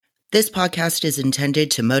This podcast is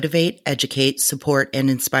intended to motivate, educate, support, and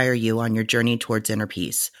inspire you on your journey towards inner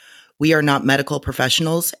peace. We are not medical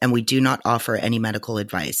professionals, and we do not offer any medical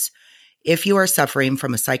advice. If you are suffering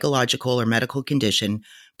from a psychological or medical condition,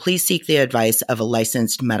 please seek the advice of a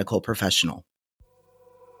licensed medical professional.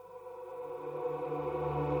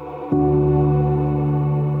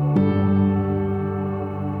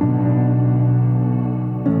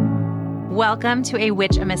 Welcome to A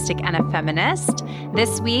Witch, a Mystic, and a Feminist.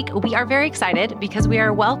 This week, we are very excited because we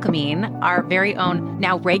are welcoming our very own,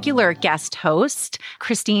 now regular guest host,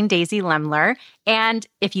 Christine Daisy Lemler. And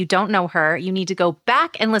if you don't know her, you need to go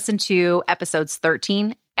back and listen to episodes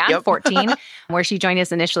 13 and 14, where she joined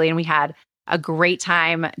us initially, and we had a great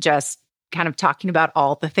time just kind of talking about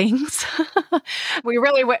all the things. We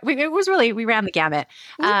ran the gamut.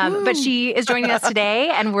 But she is joining us today,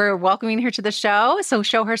 and we're welcoming her to the show. So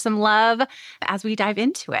show her some love as we dive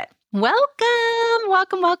into it. Welcome.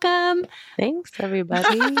 Thanks,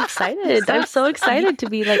 everybody. Excited. I'm so excited to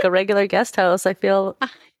be like a regular guest host. I feel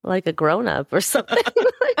like a grown-up or something.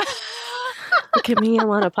 Look at me, I'm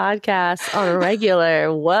on a podcast on a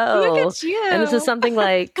regular. Whoa. Look at you. And this is something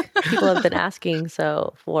like people have been asking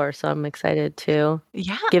so I'm excited to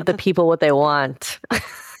give the people what they want.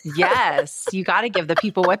 Yes, you got to give the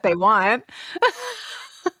people what they want.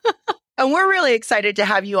 And we're really excited to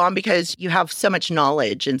have you on because you have so much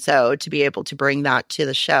knowledge. And so to be able to bring that to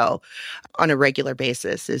the show on a regular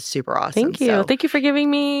basis is super awesome. Thank you. Thank you for giving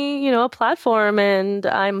me, a platform. And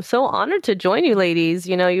I'm so honored to join you ladies.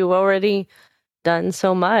 You've already done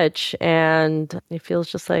so much, and it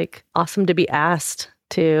feels just like awesome to be asked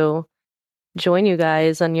to join you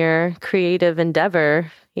guys on your creative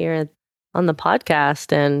endeavor here on the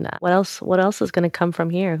podcast. And what else is going to come from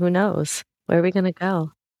here? Who knows? Where are we going to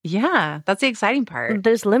go? Yeah, that's the exciting part.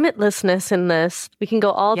 There's limitlessness in this. We can go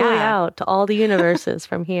all the way out to all the universes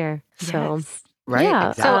from here. So yes. Right. Yeah.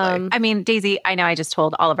 Exactly. Daisy, I know I just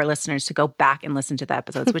told all of our listeners to go back and listen to the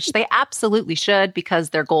episodes, which they absolutely should because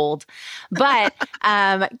they're gold. But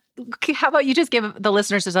how about you just give the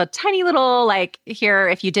listeners just a tiny little, here,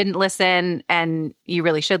 if you didn't listen and you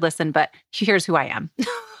really should listen, but here's who I am.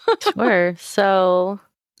 Sure. So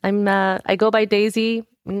I go by Daisy.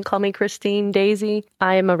 You can call me Christine Daisy.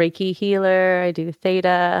 I am a Reiki healer. I do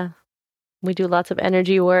theta. We do lots of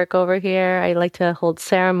energy work over here. I like to hold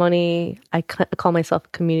ceremony. I call myself a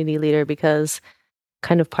community leader because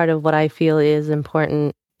kind of part of what I feel is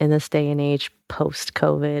important in this day and age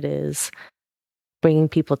post-COVID is bringing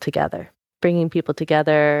people together,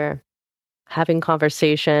 having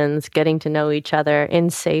conversations, getting to know each other in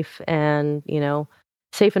safe and,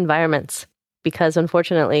 safe environments. Because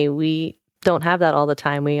unfortunately, we don't have that all the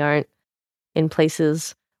time. We aren't in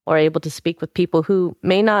places or able to speak with people who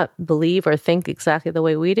may not believe or think exactly the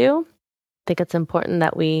way we do. I think it's important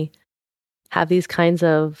that we have these kinds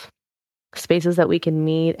of spaces that we can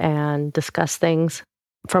meet and discuss things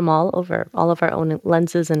from all of our own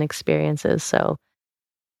lenses and experiences. So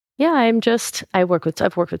yeah, I've worked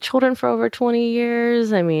with children for over 20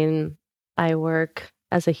 years. I work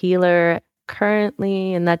as a healer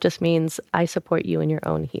currently, and that just means I support you in your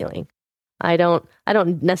own healing. I don't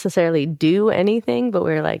necessarily do anything, but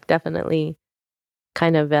we're definitely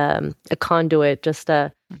kind of a conduit, just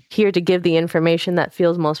here to give the information that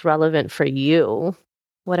feels most relevant for you,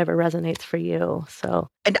 whatever resonates for you. So,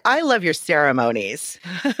 and I love your ceremonies.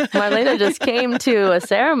 Marlena just came to a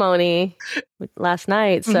ceremony last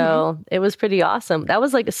night, so it was pretty awesome. That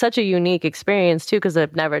was such a unique experience too, because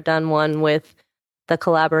I've never done one with the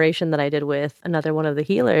collaboration that I did with another one of the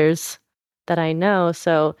healers that I know.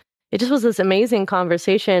 So it just was this amazing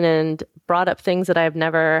conversation and brought up things that I've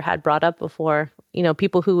never had brought up before.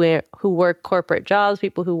 People who work corporate jobs,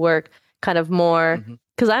 people who work kind of more,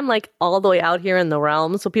 because I'm all the way out here in the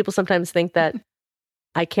realm. So people sometimes think that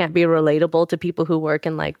I can't be relatable to people who work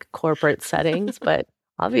in corporate settings,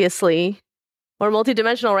 obviously we're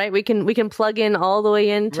multidimensional, right? We can plug in all the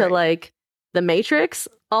way into the matrix,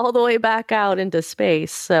 all the way back out into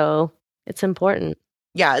space. So it's important.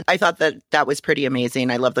 Yeah, I thought that was pretty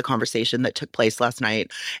amazing. I love the conversation that took place last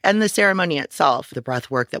night and the ceremony itself, the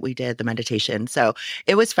breath work that we did, the meditation. So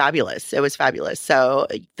it was fabulous. So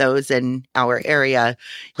those in our area,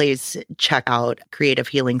 please check out Creative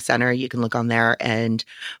Healing Center. You can look on there and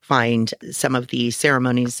find some of the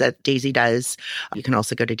ceremonies that Daisy does. You can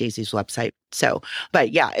also go to Daisy's website. So,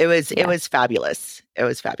 but yeah, it was fabulous. It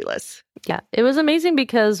was fabulous. Yeah, it was amazing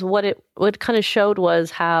because what kind of showed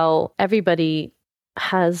was how everybody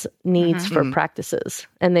has needs for practices,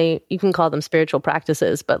 and you can call them spiritual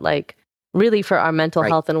practices, but really for our mental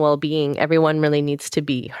health and well-being, everyone really needs to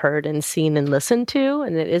be heard and seen and listened to.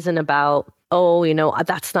 And it isn't about oh,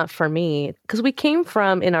 that's not for me. Because we came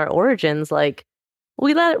from, in our origins, like,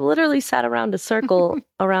 we literally sat around a circle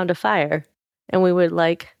around a fire, and we would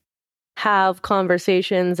like have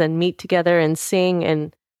conversations and meet together and sing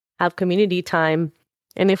and have community time.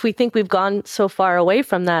 And if we think we've gone so far away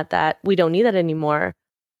from that we don't need that anymore,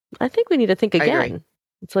 I think we need to think again.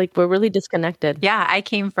 It's like we're really disconnected. Yeah, I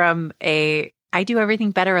came from I do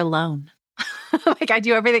everything better alone. Like I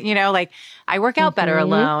do everything, like I work out better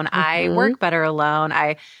alone. I work better alone.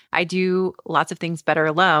 I do lots of things better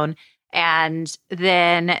alone. And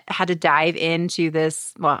then had to dive into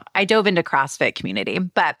this. Well, I dove into CrossFit community,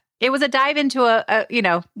 but it was a dive into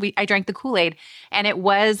I drank the Kool-Aid, and it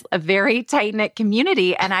was a very tight-knit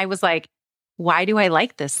community. And I was like, why do I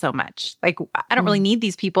like this so much? Like, I don't really need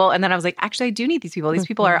these people. And then I was like, actually, I do need these people. These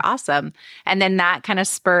people are awesome. And then that kind of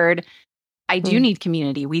spurred, I do need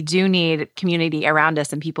community. We do need community around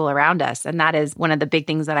us and people around us. And that is one of the big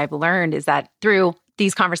things that I've learned, is that through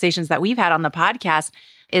these conversations that we've had on the podcast,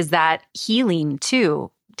 is that healing too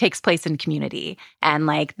takes place in community. And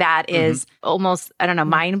like that is almost, I don't know,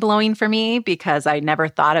 mind-blowing for me, because I never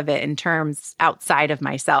thought of it in terms outside of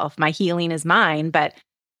myself. My healing is mine, but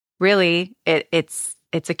really it's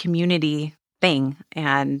a community thing.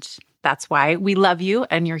 And that's why we love you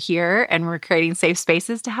and you're here, and we're creating safe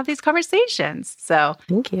spaces to have these conversations. So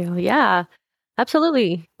thank you. Yeah,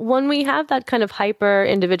 absolutely. When we have that kind of hyper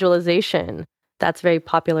individualization, that's very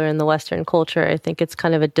popular in the Western culture. I think it's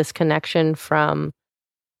kind of a disconnection from,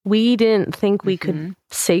 we didn't think we could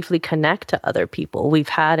safely connect to other people. We've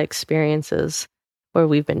had experiences where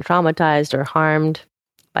we've been traumatized or harmed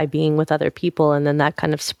by being with other people, and then that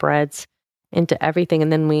kind of spreads into everything.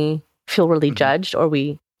 And then we feel really judged, or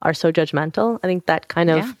we are so judgmental. I think that kind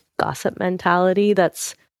of gossip mentality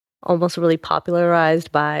that's almost really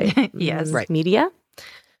popularized by media,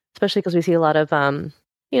 especially because we see a lot of,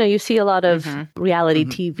 you see a lot of reality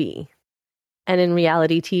TV. And in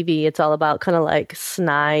reality TV, it's all about kind of like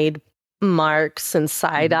snide marks and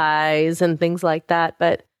side eyes and things like that.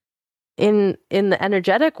 But in the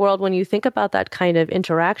energetic world, when you think about that kind of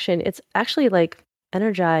interaction, it's actually like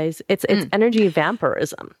it's energy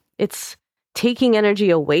vampirism. It's taking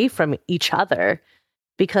energy away from each other,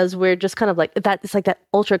 because we're just kind of like that. It's like that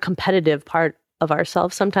ultra competitive part of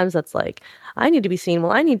ourselves. Sometimes that's like, I need to be seen.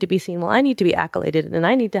 Well, I need to be seen. Well, I need to be accoladed, and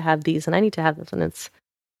I need to have these, and I need to have this. And it's,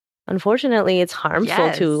 unfortunately, it's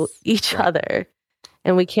harmful to each other,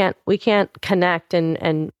 and we can't connect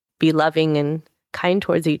and be loving and kind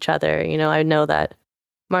towards each other. I know that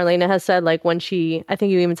Marlena has said, like, when I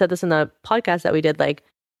think you even said this in the podcast that we did, like,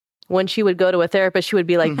 when she would go to a therapist, she would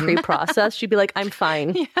be like pre-processed. She'd be like, I'm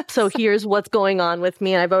fine. Yes. So here's what's going on with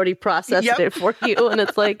me, and I've already processed it for you. And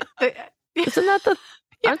it's like, isn't that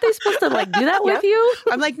aren't they supposed to like do that with you?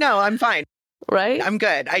 I'm like, no, I'm fine. Right? I'm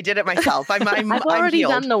good. I did it myself. I've already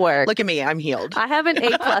done the work. Look at me. I'm healed. I have an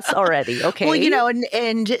A+ already. Okay. Well,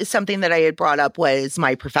 and something that I had brought up was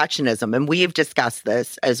my perfectionism. And we've discussed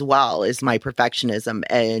this as well, is my perfectionism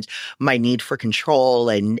and my need for control.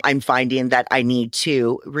 And I'm finding that I need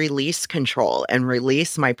to release control and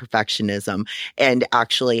release my perfectionism and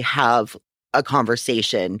actually have a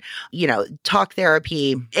conversation. Talk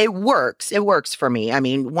therapy, it works. It works for me. I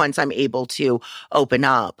mean, once I'm able to open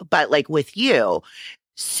up, but like with you,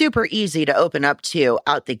 super easy to open up to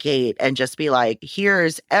out the gate and just be like,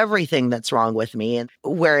 here's everything that's wrong with me. And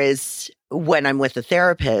whereas when I'm with a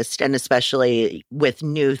therapist, and especially with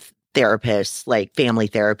new therapists, like family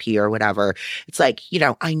therapy or whatever, it's like,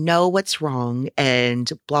 I know what's wrong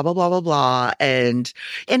and blah, blah, blah, blah, blah. And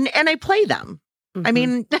I play them. I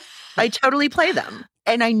mean, I totally play them,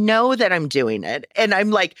 and I know that I'm doing it, and I'm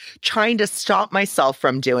like trying to stop myself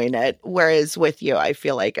from doing it. Whereas with you, I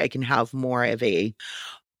feel like I can have more of a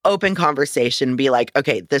open conversation, be like,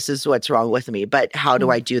 okay, this is what's wrong with me, but how do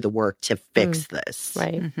I do the work to fix this?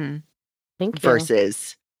 Right. Thank you.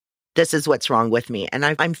 Versus this is what's wrong with me, and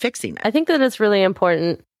I'm fixing it. I think that it's really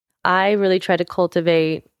important. I really try to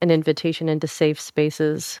cultivate an invitation into safe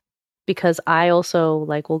spaces, because I also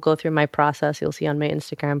will go through my process. You'll see on my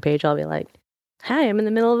Instagram page, I'll be like, hi, I'm in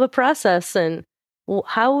the middle of a process. And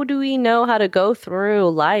how do we know how to go through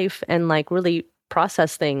life and really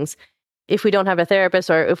process things if we don't have a therapist,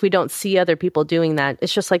 or if we don't see other people doing that?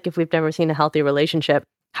 It's just like if we've never seen a healthy relationship,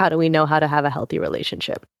 how do we know how to have a healthy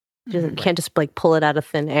relationship? You can't just pull it out of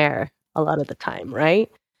thin air a lot of the time,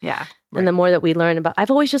 right? Yeah. And the more that we learn about,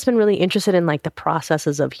 I've always just been really interested in the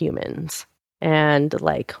processes of humans and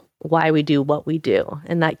why we do what we do.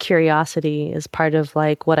 And that curiosity is part of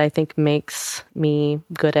what I think makes me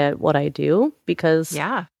good at what I do. Because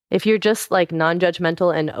if you're just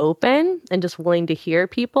non-judgmental and open and just willing to hear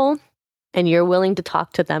people, and you're willing to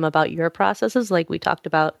talk to them about your processes, like we talked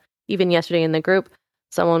about even yesterday in the group,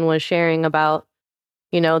 someone was sharing about,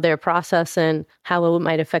 their process and how it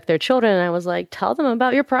might affect their children. And I was like, tell them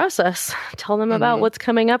about your process. Tell them about what's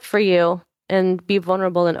coming up for you and be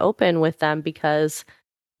vulnerable and open with them, because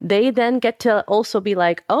they then get to also be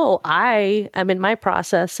like, oh, I am in my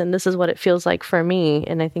process and this is what it feels like for me.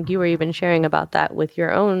 And I think you were even sharing about that with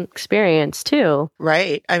your own experience too.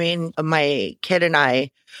 Right. I mean, my kid and I,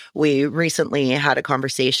 we recently had a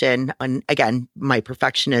conversation on, again, my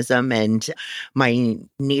perfectionism and my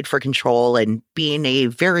need for control and being a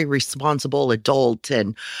very responsible adult.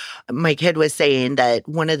 And my kid was saying that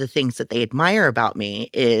one of the things that they admire about me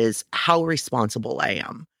is how responsible I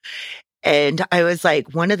am. And I was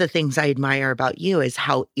like, one of the things I admire about you is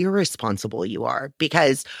how irresponsible you are.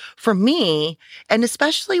 Because for me, and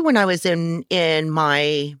especially when I was in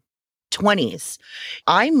my 20s,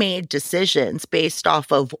 I made decisions based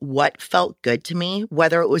off of what felt good to me,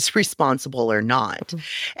 whether it was responsible or not. Mm-hmm.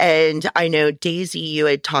 And I know, Daisy, you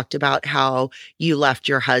had talked about how you left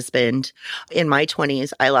your husband. In my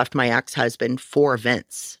 20s, I left my ex-husband for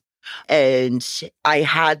Vince. And I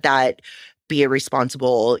had that be a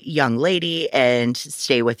responsible young lady and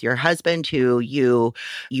stay with your husband who you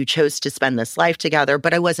chose to spend this life together,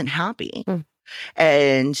 but I wasn't happy.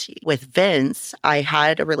 And with Vince, I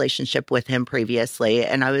had a relationship with him previously,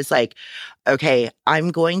 and I was like, okay,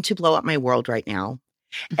 I'm going to blow up my world right now.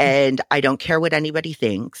 And I don't care what anybody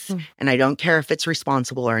thinks, and I don't care if it's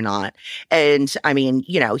responsible or not. And I mean,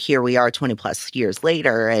 here we are 20 plus years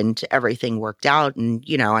later, and everything worked out. And,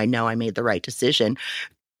 I know I made the right decision.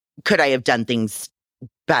 Could I have done things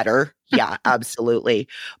better? Yeah, absolutely.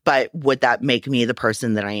 But would that make me the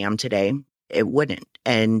person that I am today? It wouldn't.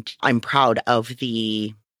 And I'm proud of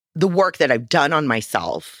the work that I've done on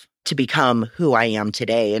myself to become who I am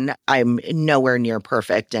today. And I'm nowhere near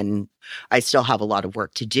perfect, and I still have a lot of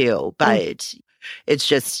work to do. But it's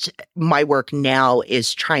just my work now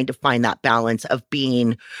is trying to find that balance of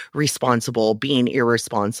being responsible, being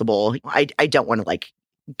irresponsible. I don't want to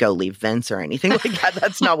go leave Vince or anything like that.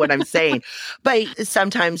 That's not what I'm saying. But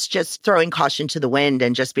sometimes just throwing caution to the wind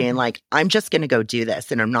and just being like, I'm just going to go do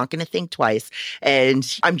this, and I'm not going to think twice, and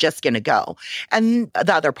I'm just going to go. And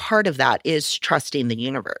the other part of that is trusting the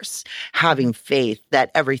universe, having faith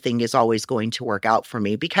that everything is always going to work out for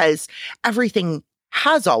me, because everything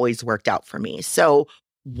has always worked out for me. So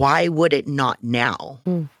why would it not now?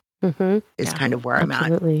 Is kind of where I'm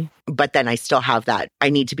at. But then I still have that.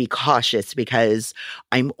 I need to be cautious because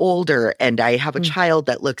I'm older and I have a child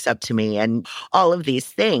that looks up to me and all of these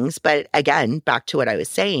things. But again, back to what I was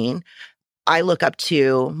saying, I look up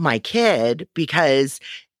to my kid because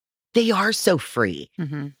they are so free.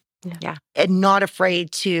 Yeah. And not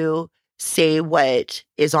afraid to say what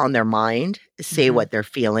is on their mind, say what they're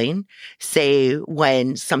feeling, say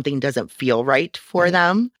when something doesn't feel right for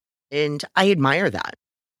them. And I admire that.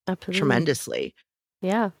 Absolutely. Tremendously.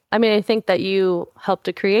 Yeah. I mean, I think that you helped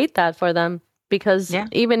to create that for them, because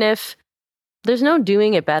even if there's no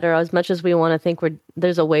doing it better, as much as we want to think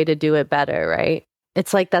there's a way to do it better, right?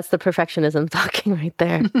 It's like that's the perfectionism talking right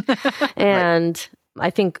there. And I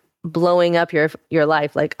think blowing up your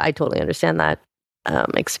life, I totally understand that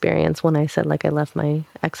experience when I said I left my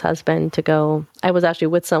ex-husband to go. I was actually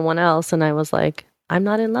with someone else, and I was like, I'm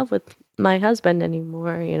not in love with my husband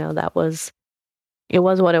anymore. It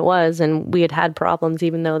was what it was, and we had problems,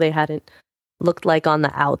 even though they hadn't looked like on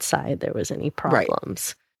the outside there was any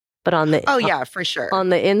problems. But on the for sure, on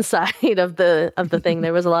the inside of the thing,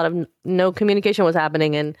 there was a lot of no communication was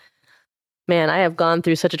happening. And man, I have gone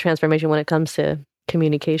through such a transformation when it comes to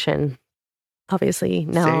communication. Obviously,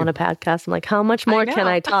 now on a podcast, I'm like, how much more can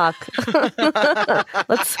I talk?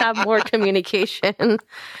 Let's have more communication,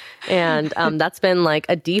 and that's been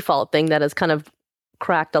a default thing that has kind of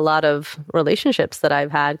cracked a lot of relationships that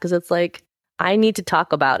I've had, because it's I need to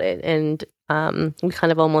talk about it, and we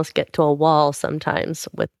kind of almost get to a wall sometimes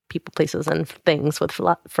with people, places, and things, with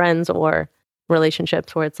friends or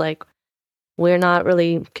relationships, where it's we're not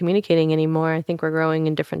really communicating anymore. I think we're growing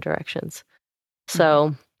in different directions.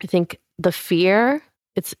 So I think the fear,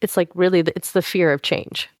 it's really it's the fear of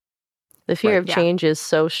change. The fear of change is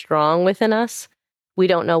so strong within us. We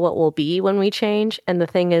don't know what will be when we change, and the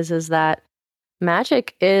thing is that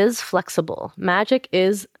magic is flexible. Magic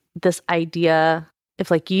is this idea,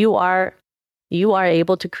 if you are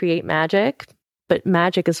able to create magic, but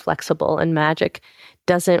magic is flexible, and magic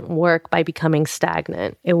doesn't work by becoming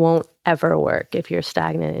stagnant. It won't ever work if you're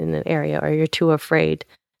stagnant in an area or you're too afraid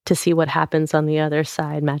to see what happens on the other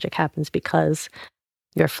side. Magic happens because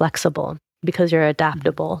you're flexible, because you're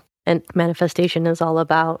adaptable. And manifestation is all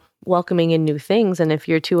about welcoming in new things. And if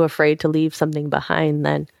you're too afraid to leave something behind,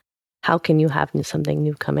 then how can you have something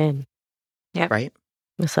new come in? Yeah. Right.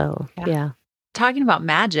 So, yeah. Talking about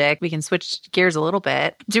magic, we can switch gears a little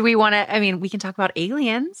bit. Do we want to, we can talk about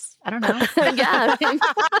aliens. I don't know. Yeah.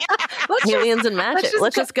 Aliens and magic.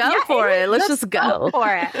 Let's just go for it. Let's just go for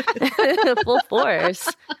it. Full force.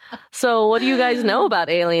 So what do you guys know about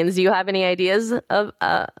aliens? Do you have any ideas of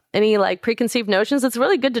any like preconceived notions? It's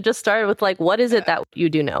really good to just start with like, what is it that you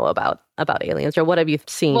do know about aliens, or what have you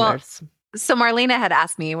seen? So Marlena had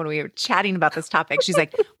asked me when we were chatting about this topic, she's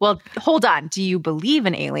like, well, hold on. Do you believe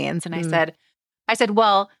in aliens? And I said,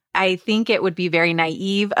 well, I think it would be very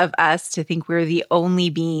naive of us to think we're the only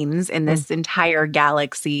beings in this entire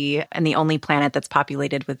galaxy and the only planet that's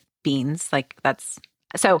populated with beings.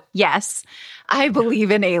 So yes, I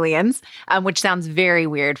believe in aliens, which sounds very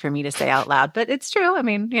weird for me to say out loud, but it's true.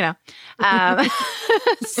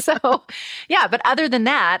 So yeah, but other than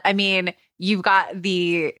that, you've got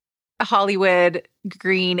the Hollywood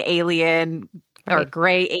green alien or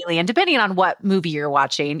gray alien, depending on what movie you're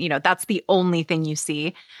watching. That's the only thing you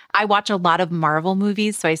see. I watch a lot of Marvel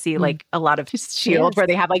movies, so I see like a lot of S.H.I.E.L.D. where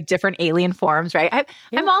they have like different alien forms, right?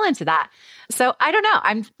 I'm all into that. So I don't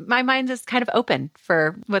know. My mind is kind of open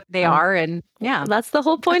for what they are, and that's the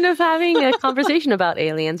whole point of having a conversation about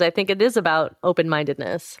aliens. I think it is about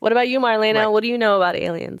open-mindedness. What about you, Marlena? Right. What do you know about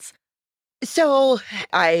aliens? So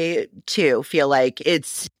I, too, feel like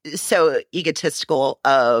it's so egotistical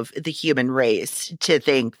of the human race to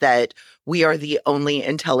think that we are the only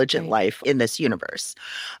intelligent life in this universe.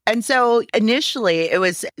 And so initially it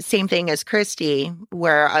was same thing as Christy,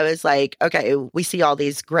 where I was like, okay, we see all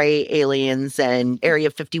these gray aliens and Area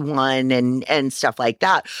 51 and stuff like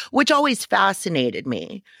that, which always fascinated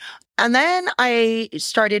me. And then I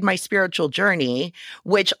started my spiritual journey,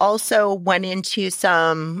 which also went into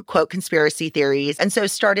some, quote, conspiracy theories. And so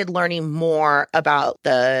started learning more about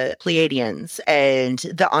the Pleiadians and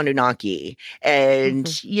the Anunnaki and,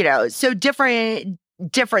 so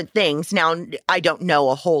different things. Now, I don't know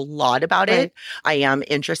a whole lot about it. I am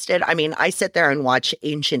interested. I sit there and watch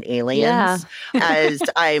Ancient Aliens as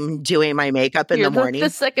I'm doing my makeup in the morning. The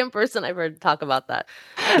second person I've heard talk about that.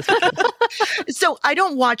 So I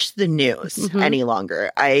don't watch the news any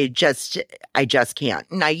longer. I just can't.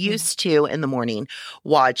 And I used to in the morning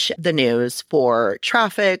watch the news for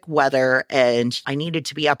traffic, weather, and I needed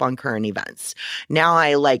to be up on current events. Now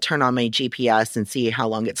I turn on my GPS and see how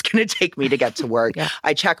long it's going to take me to get to work.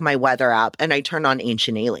 I check my weather app and I turn on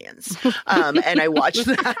Ancient Aliens and I watch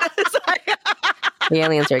that. The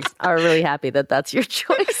aliens are really happy that that's your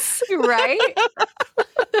choice. Right?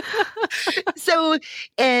 So,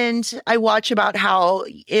 and I watch about how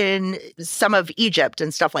in some of Egypt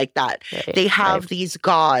and stuff like that, they have these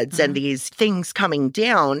gods and these things coming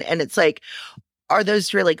down. And it's like, are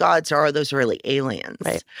those really gods or are those really aliens?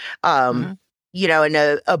 Right. And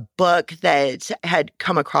a book that had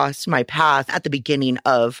come across my path at the beginning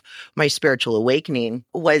of my spiritual awakening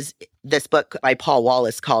was this book by Paul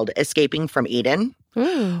Wallace called Escaping from Eden,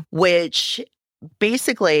 which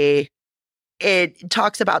basically it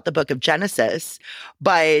talks about the book of Genesis,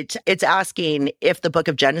 but it's asking if the book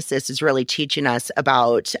of Genesis is really teaching us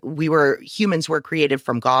about humans were created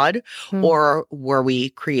from God or were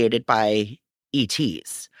we created by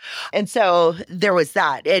ETs. And so there was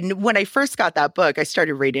that. And when I first got that book, I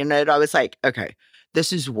started reading it. I was like, okay,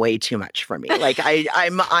 this is way too much for me. Like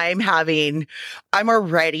I'm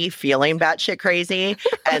already feeling batshit crazy.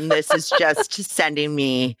 And this is just sending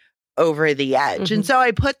me over the edge. And so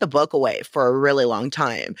I put the book away for a really long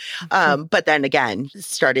time. But then again,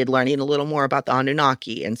 started learning a little more about the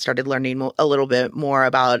Anunnaki and started learning a little bit more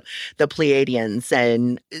about the Pleiadians.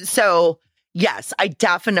 And so yes, I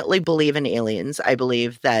definitely believe in aliens. I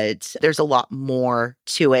believe that there's a lot more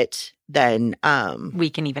to it than we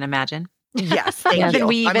can even imagine. Yes, thank you.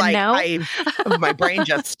 We even know? My brain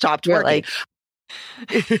just stopped working.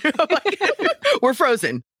 We're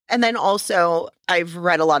frozen. And then also, I've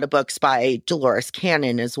read a lot of books by Dolores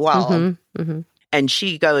Cannon as well. And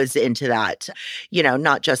she goes into that,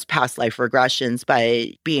 not just past life regressions,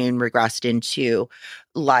 but being regressed into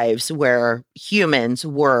lives where humans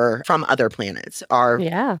were from other planets,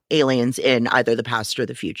 are aliens in either the past or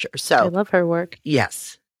the future. So I love her work.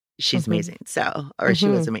 Yes. She's amazing. She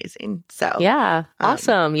was amazing. So yeah.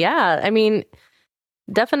 Awesome. Yeah.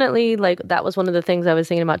 Definitely that was one of the things I was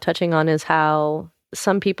thinking about touching on is how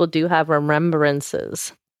some people do have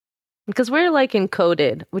remembrances. Because we're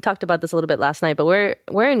encoded. We talked about this a little bit last night, but we're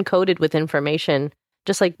encoded with information.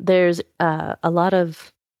 Just like there's a lot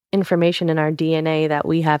of information in our DNA that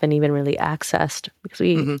we haven't even really accessed because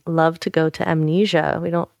we love to go to amnesia. We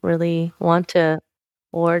don't really want to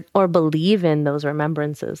or believe in those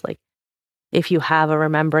remembrances. Like if you have a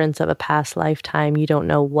remembrance of a past lifetime, you don't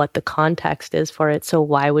know what the context is for it. So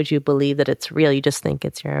why would you believe that it's real? You just think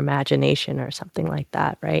it's your imagination or something like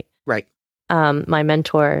that, right? Right. My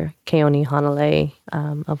mentor, Keone Hanalei,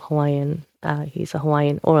 of Hawaiian, he's a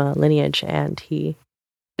Hawaiian oral lineage, and he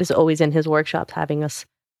is always in his workshops having us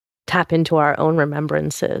tap into our own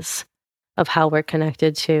remembrances of how we're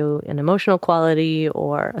connected to an emotional quality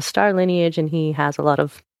or a star lineage. And he has a lot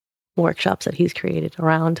of workshops that he's created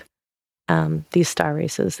around these star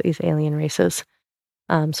races, these alien races.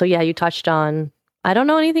 So yeah, you touched on, I don't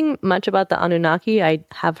know anything much about the Anunnaki. I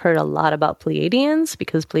have heard a lot about Pleiadians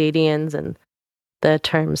because Pleiadians and the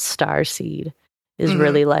term star seed is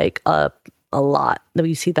really like a lot.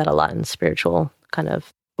 We see that a lot in spiritual kind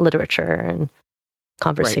of literature and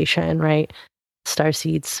conversation, right? Star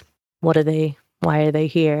seeds, what are they? Why are they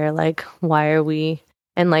here? Like, why are we?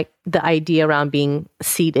 And like the idea around being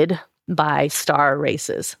seeded by star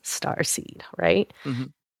races, star seed, right?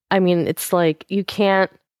 I mean, it's like you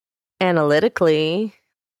can't analytically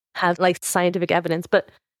have like scientific evidence, but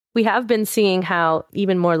we have been seeing how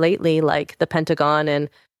even more lately, like the Pentagon and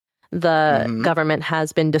the government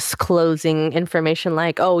has been disclosing information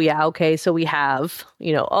like, oh yeah, okay, so we have,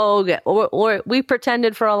 or we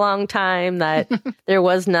pretended for a long time that there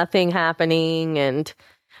was nothing happening and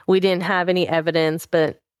we didn't have any evidence,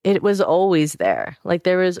 but it was always there. Like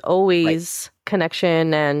there was always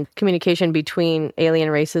connection and communication between alien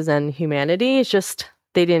races and humanity. It's just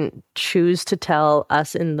they didn't choose to tell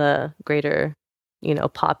us in the greater,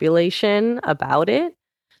 population about it.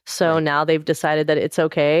 So now they've decided that it's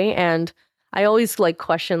okay. And I always like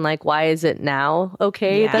question, like, why is it now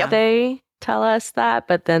okay that they tell us that?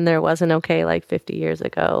 But then there wasn't okay like 50 years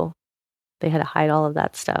ago. They had to hide all of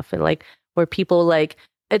that stuff. And like where people like,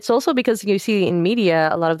 it's also because you see in media,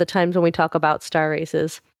 a lot of the times when we talk about star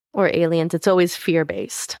races or aliens, it's always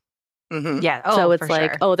fear-based. Yeah. So it's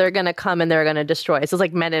like, they're going to come and they're going to destroy us. It's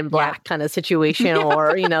like Men in Black kind of situation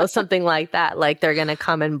or, something like that. Like they're going to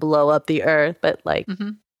come and blow up the earth. But like,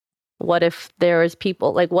 what if there is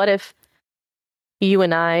people, like what if you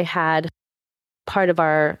and I had part of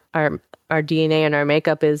our DNA and our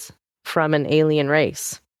makeup is from an alien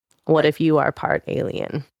race? What if you are part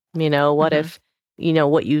alien? What if,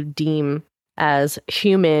 what you deem as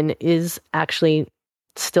human is actually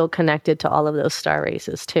still connected to all of those star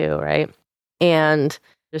races too, right? And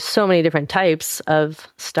there's so many different types of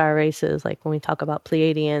star races. Like when we talk about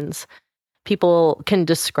Pleiadians, people can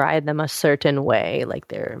describe them a certain way. Like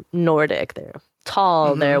they're Nordic, they're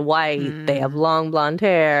tall, they're white, they have long blonde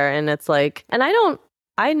hair. And it's like, and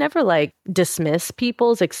I never like dismiss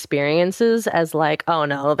people's experiences as like, oh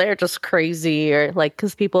no, they're just crazy, or like,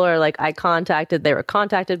 because people are like, they were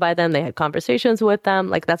contacted by them, they had conversations with them.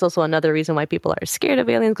 Like that's also another reason why people are scared of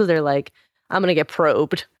aliens, because they're like, I'm gonna get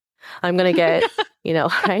probed, I'm gonna get,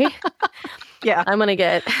 right? Yeah,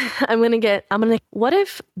 What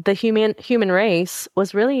if the human race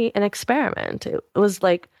was really an experiment? It was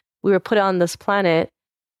like we were put on this planet,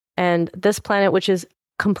 and this planet, which is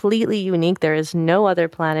completely unique. There is no other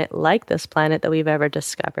planet like this planet that we've ever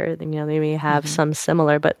discovered. They may have some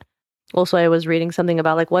similar, but also I was reading something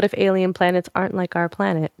about like, what if alien planets aren't like our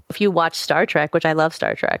planet? If you watch Star Trek, which I love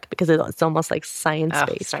Star Trek because it's almost like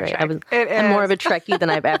science-based, right? I'm more of a Trekkie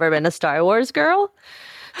than I've ever been a Star Wars girl.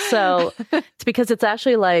 So it's because it's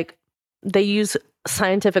actually like they use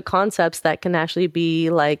scientific concepts that can actually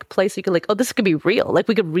be like placed. You could like, oh, this could be real. Like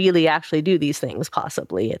we could really actually do these things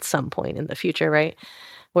possibly at some point in the future, right?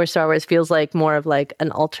 Where Star Wars feels like more of like an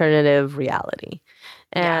alternative reality.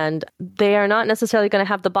 And they are not necessarily going to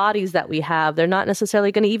have the bodies that we have. They're not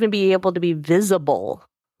necessarily going to even be able to be visible.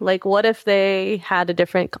 Like what if they had a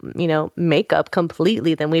different, makeup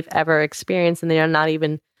completely than we've ever experienced, and they are not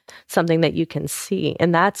even something that you can see.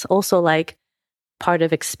 And that's also like part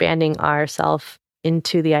of expanding ourself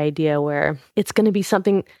into the idea where it's going to be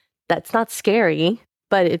something that's not scary,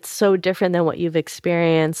 but it's so different than what you've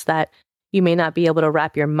experienced that you may not be able to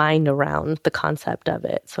wrap your mind around the concept of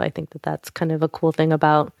it. So I think that that's kind of a cool thing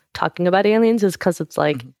about talking about aliens, is because it's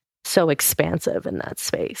like so expansive in that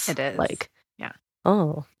space. It is. Like, yeah.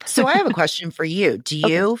 Oh. So I have a question for you. Do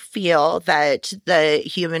you feel that the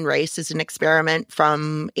human race is an experiment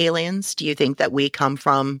from aliens? Do you think that we come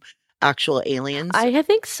from actual aliens? I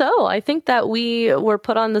think so. I think that we were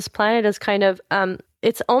put on this planet as kind of,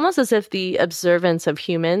 it's almost as if the observance of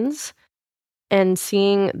humans and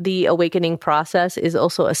seeing the awakening process is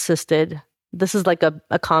also assisted this is like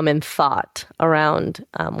a common thought around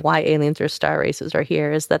why aliens or star races are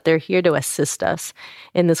here, is that they're here to assist us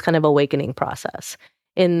in this kind of awakening process,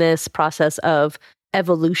 in this process of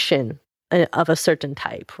evolution of a certain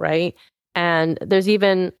type, right? And there's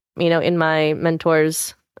even, in my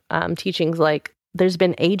mentors' teachings, like there's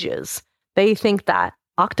been ages. They think that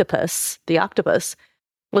the octopus,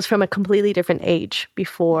 was from a completely different age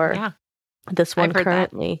before this one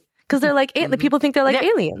currently. Because they're like, people think they're like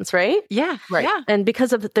aliens, right? Yeah, right. Yeah. And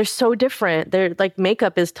because of they're so different, their like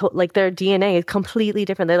makeup is like their DNA is completely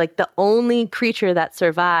different. They're like the only creature that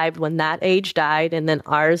survived when that age died, and then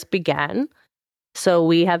ours began. So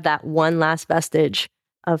we have that one last vestige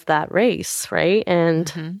of that race, right?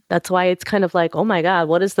 And that's why it's kind of like, oh my God,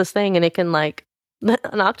 what is this thing? And it can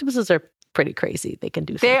and octopuses are pretty crazy. They can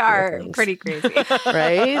do They are things, pretty crazy.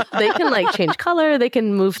 right? They can change color. They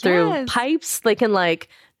can move through pipes. They can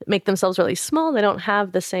make themselves really small. They don't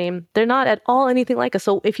have the same, they're not at all anything like us.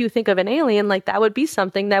 So if you think of an alien, that would be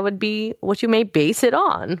something that would be what you may base it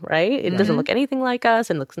on, right? It doesn't look anything like us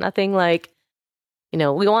and looks nothing like, we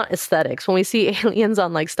want aesthetics. When we see aliens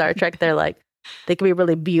on Star Trek, they're they can be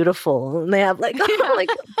really beautiful and they have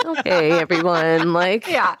okay, everyone,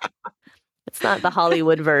 it's not the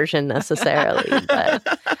Hollywood version necessarily,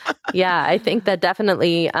 but yeah, I think that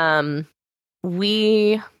definitely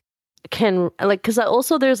we can because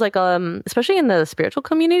also there's especially in the spiritual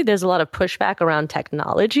community, there's a lot of pushback around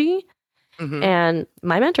technology, and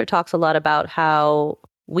my mentor talks a lot about how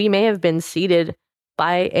we may have been seeded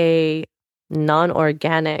by a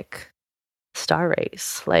non-organic star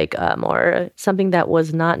race, or something that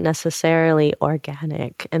was not necessarily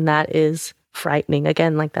organic, and that is frightening.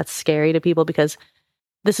 Again, that's scary to people, because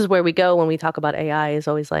this is where we go when we talk about AI, is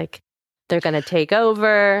always they're going to take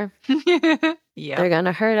over. They're going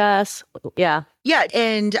to hurt us. Yeah. Yeah.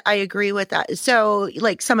 And I agree with that. So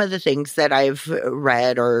some of the things that I've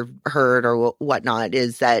read or heard or whatnot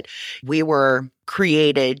is that we were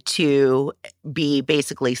created to be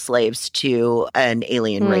basically slaves to an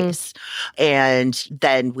alien race. And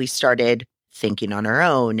then we started thinking on our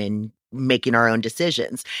own and making our own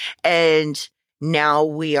decisions. And now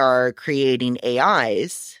we are creating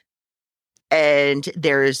AIs, and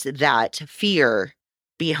there's that fear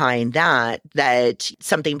behind that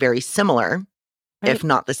something very similar, right, if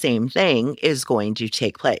not the same thing, is going to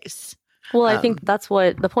take place. Well, I think that's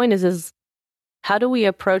what the point is how do we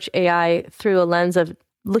approach AI through a lens of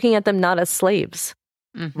looking at them not as slaves?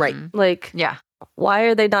 Right. Why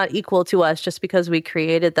are they not equal to us just because we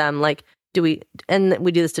created them? And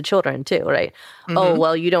we do this to children too, right? Oh,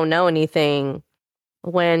 well, you don't know anything.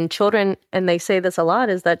 When children, and they say this a lot,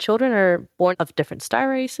 is that children are born of different star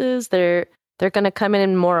races. They're going to come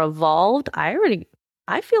in more evolved. I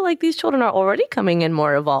feel like these children are already coming in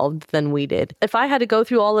more evolved than we did. If I had to go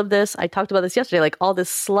through all of this, I talked about this yesterday, all this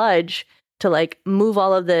sludge to move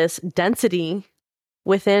all of this density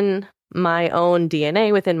within my own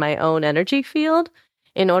DNA, within my own energy field,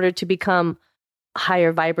 in order to become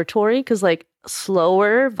higher vibratory, because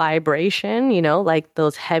slower vibration,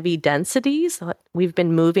 those heavy densities, we've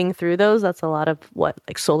been moving through those. That's a lot of what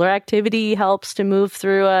solar activity helps to move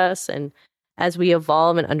through us. And as we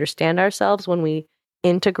evolve and understand ourselves, when we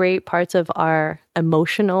integrate parts of our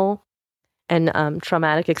emotional and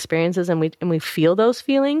traumatic experiences, and we feel those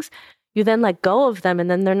feelings, you then let go of them,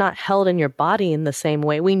 and then they're not held in your body in the same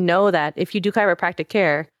way. We know that if you do chiropractic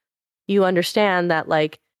care, you understand that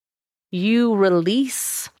you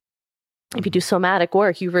release, if you do somatic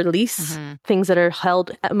work, you release things that are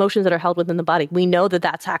held, emotions that are held within the body. We know that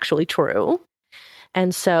that's actually true.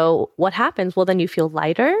 And so what happens? Well, then you feel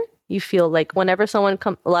lighter. You feel whenever someone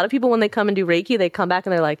a lot of people, when they come and do Reiki, they come back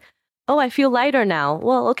and they're oh, I feel lighter now.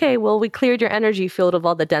 Well, okay, we cleared your energy field of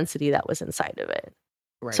all the density that was inside of it.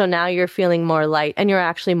 Right. So now you're feeling more light and you're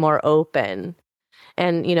actually more open.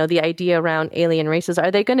 And, the idea around alien races, are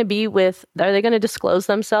they going to disclose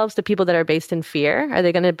themselves to people that are based in fear? Are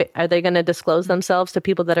they going to disclose themselves to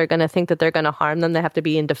people that are going to think that they're going to harm them? They have to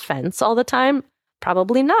be in defense all the time?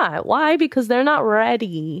 Probably not. Why? Because they're not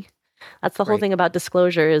ready. That's the whole thing about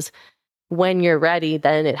disclosure, is when you're ready,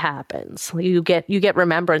 then it happens. You get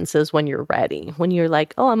remembrances when you're ready. When you're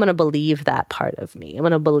oh, I'm going to believe that part of me. I'm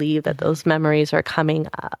going to believe that those memories are coming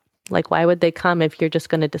up. Why would they come if you're just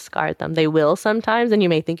going to discard them? They will sometimes, and you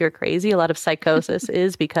may think you're crazy. A lot of psychosis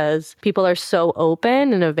is because people are so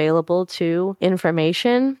open and available to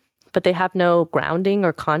information, but they have no grounding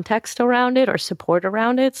or context around it or support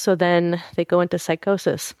around it. So then they go into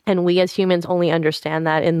psychosis. And we as humans only understand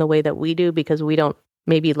that in the way that we do, because we don't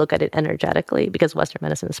maybe look at it energetically, because Western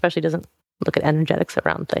medicine especially doesn't look at energetics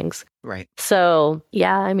around things. Right. So,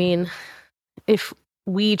 yeah, if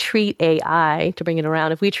we treat AI, to bring it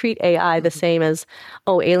around, if we treat AI the same as,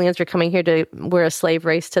 oh, aliens are coming here we're a slave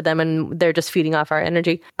race to them and they're just feeding off our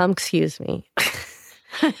energy. Excuse me.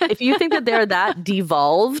 If you think that they're that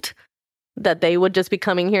devolved, that they would just be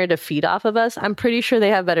coming here to feed off of us, I'm pretty sure they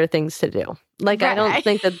have better things to do. Like, right. I don't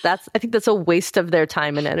think I think that's a waste of their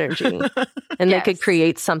time and energy. And yes. They could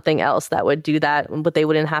create something else that would do that, but they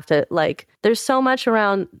wouldn't have to, like, there's so much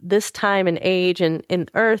around this time and age and in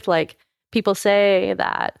Earth, like, people say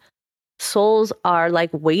that souls are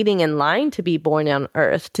like waiting in line to be born on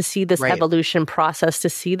Earth, to see this right. evolution process, to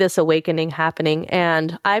see this awakening happening.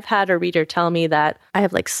 And I've had a reader tell me that I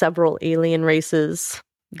have like several alien races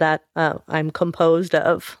that I'm composed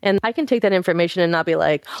of. And I can take that information and not be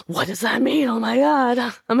like, what does that mean? Oh my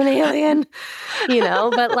God, I'm an alien,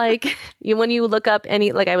 but like when you look up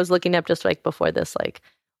like I was looking up just like before this, like,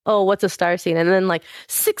 oh, what's a starseed? And then like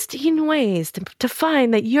 16 ways to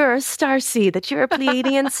find that you're a starseed, that you're a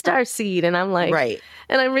Pleiadian starseed. And I'm like, right.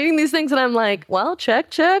 And I'm reading these things and I'm like, well,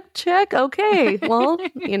 check. Okay. Well,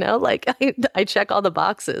 like I check all the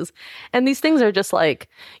boxes. And these things are just like,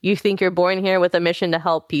 you think you're born here with a mission to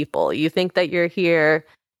help people. You think that you're here,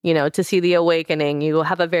 to see the awakening. You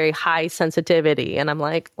have a very high sensitivity. And I'm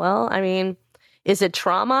like, well, I mean, is it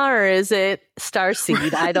trauma or is it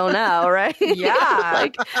starseed? I don't know, right? Yeah.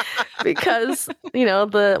 Because,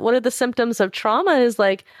 one of the symptoms of trauma is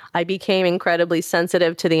like, I became incredibly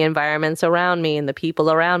sensitive to the environments around me and the people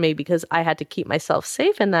around me because I had to keep myself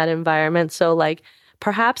safe in that environment. So like,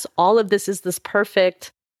 perhaps all of this is this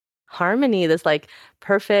perfect harmony, this like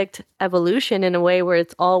perfect evolution in a way where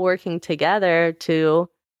it's all working together to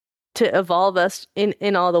evolve us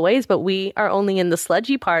in all the ways, but we are only in the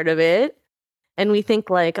sludgy part of it. And we think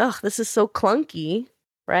like, oh, this is so clunky,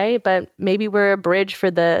 right? But maybe we're a bridge for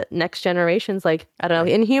the next generations. Like, I don't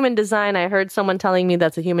know, in human design, I heard someone telling me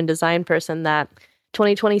that's a human design person that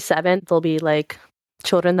 2027, there'll be like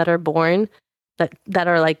children that are born that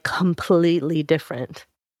are like completely different.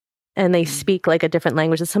 And they speak like a different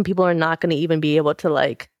language that some people are not going to even be able to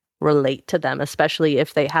like relate to them, especially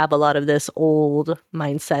if they have a lot of this old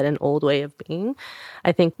mindset and old way of being.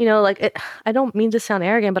 I think, I don't mean to sound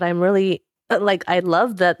arrogant, but I'm really... like, I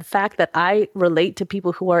love the fact that I relate to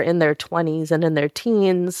people who are in their 20s and in their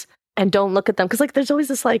teens and don't look at them. Because, like, there's always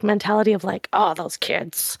this, like, mentality of, like, oh, those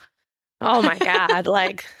kids. Oh, my God.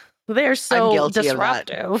 Like, they're so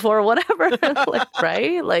disruptive or whatever. Like,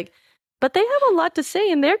 right? Like, but they have a lot to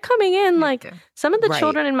say. And they're coming in, like, some of the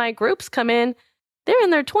children in my groups come in. They're in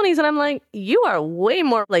their 20s. And I'm like, you are way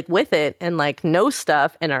more, like, with it and, like, know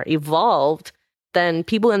stuff and are evolved than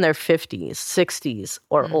people in their 50s, 60s,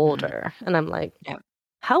 or older. And I'm like,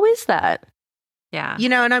 how is that? Yeah.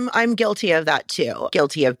 And I'm guilty of that too.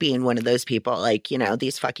 Guilty of being one of those people, like,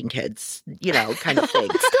 these fucking kids, kind of thing.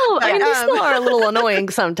 Still, but, they still are a little annoying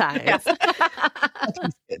sometimes.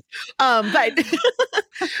 But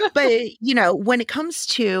when it comes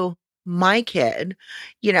to my kid,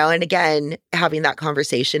 and again, having that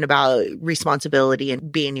conversation about responsibility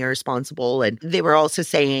and being irresponsible. And they were also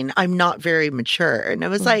saying, I'm not very mature. And I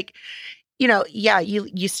was like, you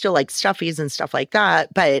still like stuffies and stuff like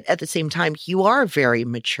that. But at the same time, you are very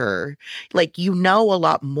mature. Like, a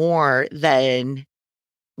lot more than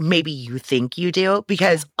maybe you think you do,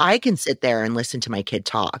 because I can sit there and listen to my kid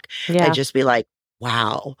talk and just be like,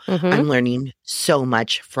 wow, I'm learning so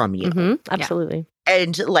much from you. Absolutely.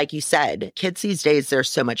 And like you said, kids these days, they're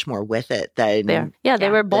so much more with it than... they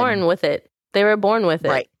were born with it. They were born with it.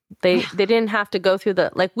 Right. They didn't have to go through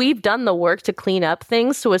we've done the work to clean up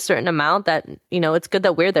things to a certain amount that, it's good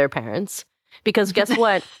that we're their parents. Because guess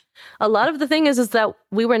what? A lot of the thing is that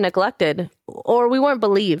we were neglected or we weren't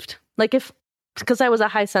believed. Like because I was a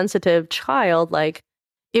high sensitive child, like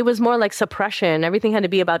it was more like suppression. Everything had to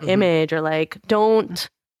be about image or like, don't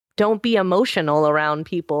be emotional around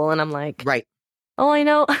people. And I'm like... Right. Oh, I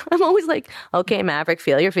know. I'm always like, okay, Maverick,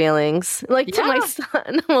 feel your feelings. Like to my son,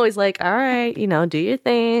 I'm always like, all right, do your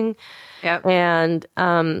thing. Yep.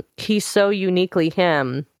 And he's so uniquely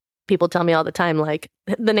him. People tell me all the time, like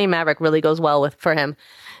the name Maverick really goes well for him.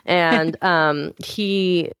 And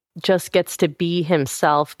he just gets to be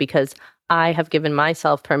himself because I have given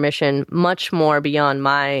myself permission much more beyond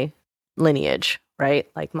my lineage, right?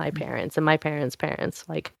 Like my parents and my parents' parents,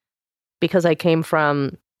 like because I came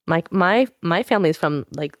from... My family's from,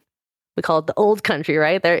 like, we call it the old country,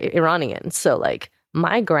 right? They're Iranian. So, like,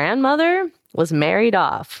 my grandmother was married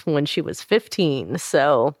off when she was 15.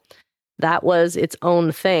 So that was its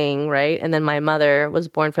own thing, right? And then my mother was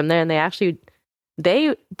born from there. And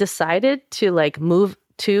they decided to, like, move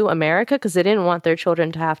to America because they didn't want their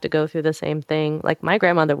children to have to go through the same thing. Like, my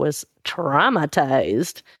grandmother was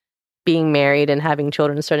traumatized being married and having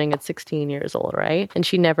children starting at 16 years old, right? And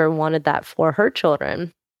she never wanted that for her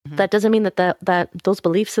children. That doesn't mean that those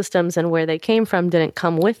belief systems and where they came from didn't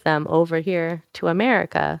come with them over here to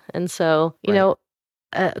America. And so, you know,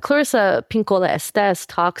 Clarissa Pinkola Estes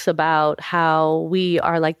talks about how we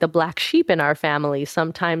are like the black sheep in our family.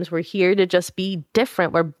 Sometimes we're here to just be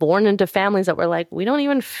different. We're born into families that we're like, we don't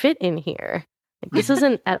even fit in here. Like, this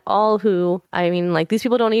isn't at all who, I mean, like these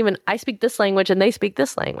people don't even, I speak this language and they speak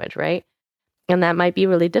this language, right? And that might be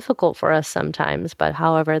really difficult for us sometimes. But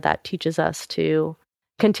however, that teaches us to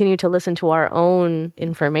continue to listen to our own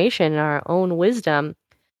information, our own wisdom,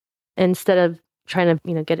 instead of trying to,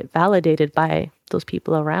 you know, get it validated by those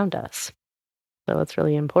people around us. So it's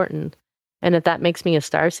really important. And if that makes me a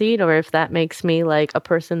starseed, or if that makes me like a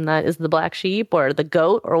person that is the black sheep or the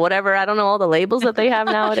goat or whatever, I don't know all the labels that they have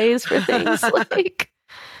nowadays for things. Like,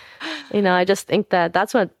 you know, I just think that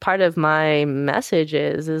that's what part of my message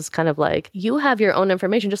is kind of like, you have your own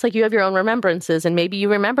information, just like you have your own remembrances. And maybe you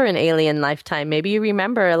remember an alien lifetime. Maybe you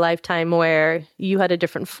remember a lifetime where you had a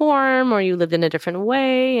different form or you lived in a different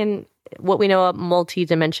way. And what we know of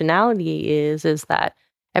multidimensionality is that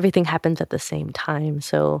everything happens at the same time.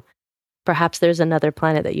 So perhaps there's another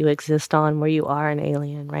planet that you exist on where you are an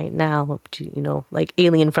alien right now, you know, like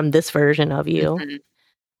alien from this version of you. Mm-hmm.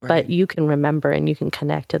 Right. But you can remember and you can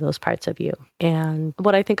connect to those parts of you. And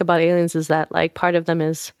what I think about aliens is that like part of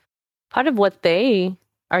what they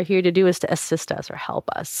are here to do is to assist us or help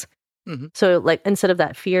us. Mm-hmm. So like instead of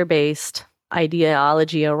that fear-based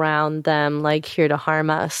ideology around them, like here to harm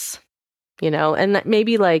us, you know, and that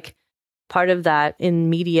maybe like part of that in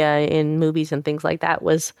media, in movies and things like that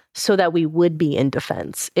was so that we would be in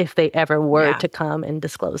defense if they ever were to come and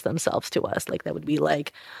disclose themselves to us. Like that would be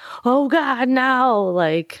like, oh God, no,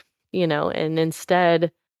 like, you know, and instead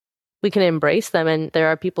we can embrace them. And there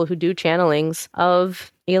are people who do channelings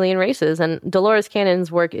of alien races. And Dolores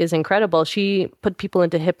Cannon's work is incredible. She put people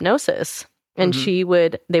into hypnosis and they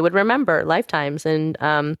would remember lifetimes and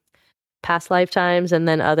past lifetimes and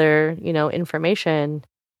then other, you know, information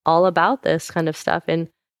all about this kind of stuff. And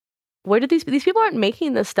where did these people aren't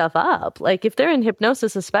making this stuff up? Like if they're in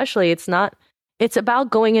hypnosis, especially, it's about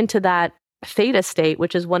going into that theta state,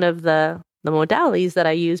 which is one of the modalities that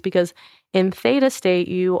I use, because in theta state,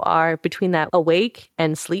 you are between that awake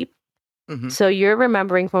and sleep. Mm-hmm. So you're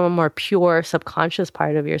remembering from a more pure subconscious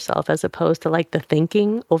part of yourself, as opposed to like the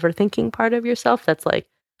overthinking part of yourself. That's like,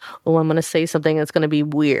 oh, I'm going to say something that's going to be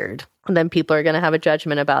weird. And then people are going to have a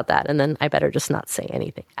judgment about that. And then I better just not say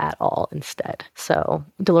anything at all instead. So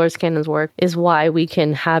Dolores Cannon's work is why we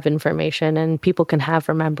can have information and people can have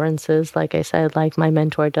remembrances. Like I said, like my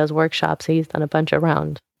mentor does workshops. He's done a bunch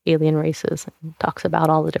around alien races and talks about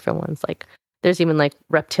all the different ones. Like there's even like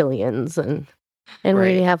reptilians and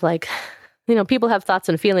right. We have like, you know, people have thoughts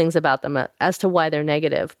and feelings about them as to why they're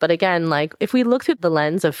negative. But again, like if we look through the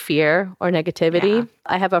lens of fear or negativity,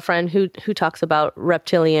 I have a friend who talks about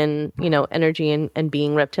reptilian, you know, energy and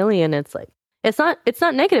being reptilian. It's like, it's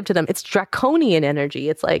not negative to them. It's draconian energy.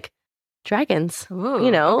 It's like dragons,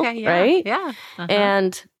 you know, right? Yeah. Uh-huh.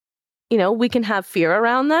 And, you know, we can have fear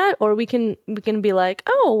around that, or we can be like,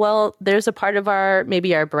 oh, well, there's a part of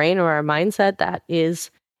maybe our brain or our mindset that is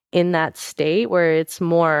in that state where it's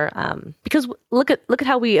more because look at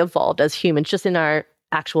how we evolved as humans just in our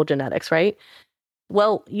actual genetics, right?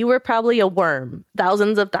 Well, you were probably a worm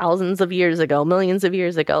thousands of years ago, millions of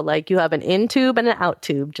years ago. Like you have an in tube and an out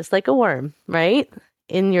tube, just like a worm, right?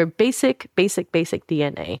 In your basic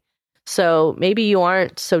DNA. So maybe you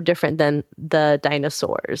aren't so different than the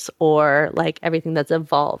dinosaurs or like everything that's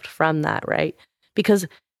evolved from that, right? Because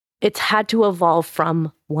it's had to evolve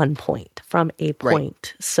from one point, from a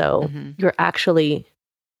point. Right. So you're actually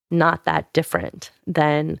not that different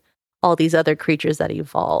than all these other creatures that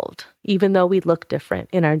evolved. Even though we look different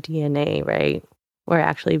in our DNA, right? We're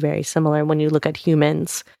actually very similar when you look at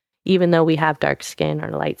humans. Even though we have dark skin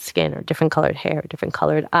or light skin or different colored hair, different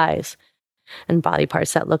colored eyes, and body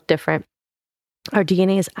parts that look different, our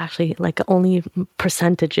DNA is actually like only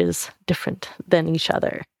percentages different than each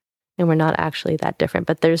other. And we're not actually that different.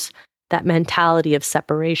 But there's that mentality of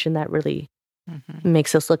separation that really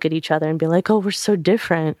makes us look at each other and be like, oh, we're so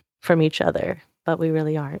different from each other. But we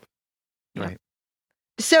really aren't. Right.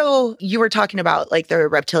 So you were talking about like the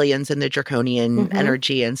reptilians and the draconian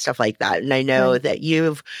energy and stuff like that. And I know that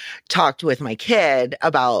you've talked with my kid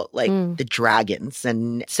about like the dragons.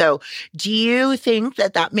 And so do you think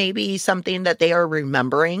that may be something that they are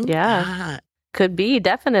remembering? Yeah. Could be,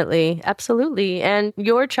 definitely. Absolutely. And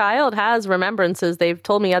your child has remembrances. They've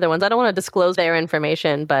told me other ones. I don't want to disclose their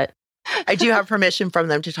information, but I do have permission from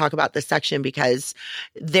them to talk about this section because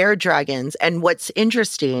they're dragons. And what's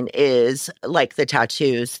interesting is like the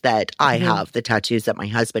tattoos that I have, the tattoos that my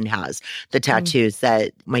husband has, the tattoos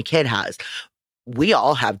that my kid has. We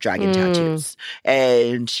all have dragon tattoos,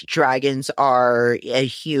 and dragons are a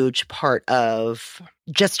huge part of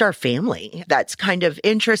just our family. That's kind of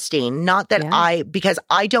interesting. Not that because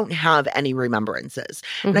I don't have any remembrances,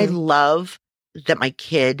 and I love that my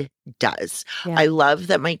kid does. Yeah. I love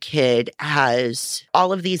that my kid has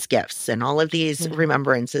all of these gifts and all of these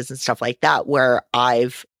remembrances and stuff like that, where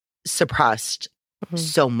I've suppressed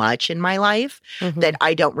so much in my life that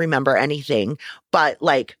I don't remember anything. But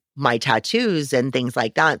like my tattoos and things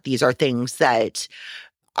like that, these are things that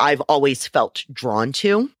I've always felt drawn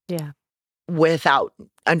to. Yeah. Without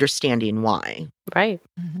understanding why. Right.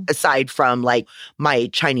 Aside from like my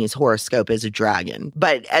Chinese horoscope is a dragon.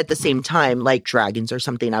 But at the same time, like dragons are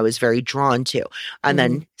something I was very drawn to. And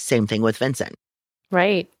then same thing with Vincent.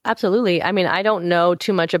 Right. Absolutely. I mean, I don't know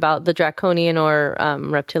too much about the draconian or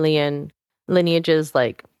reptilian lineages,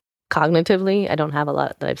 like cognitively. I don't have a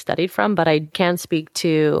lot that I've studied from, but I can speak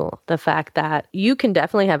to the fact that you can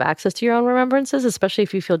definitely have access to your own remembrances, especially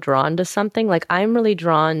if you feel drawn to something. Like I'm really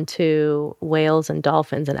drawn to whales and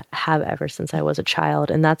dolphins and have ever since I was a child.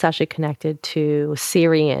 And that's actually connected to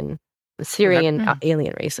Syrian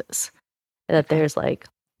alien races. That there's like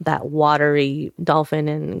that watery dolphin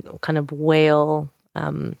and kind of whale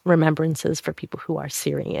remembrances for people who are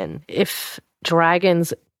Syrian. If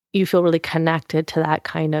dragons, you feel really connected to that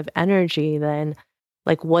kind of energy, then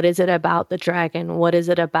like, what is it about the dragon? What is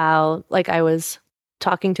it about, like I was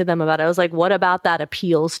talking to them about, I was like, what about that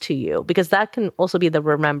appeals to you? Because that can also be the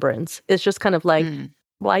remembrance. It's just kind of like,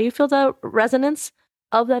 why you feel the resonance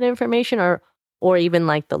of that information or even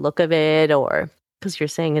like the look of it, or because you're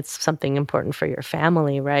saying it's something important for your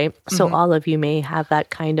family, right? So all of you may have that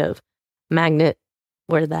kind of magnet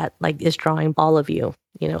where that like is drawing all of you,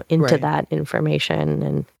 into that information.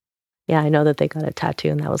 And yeah, I know that they got a tattoo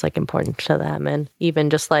and that was like important to them. And even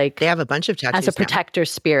just like they have a bunch of tattoos as a protector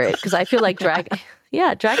spirit, because I feel like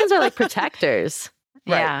dragons are like protectors.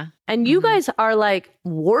 Yeah. And you guys are like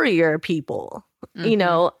warrior people.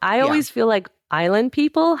 I always feel like island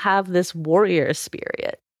people have this warrior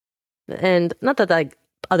spirit. And not that like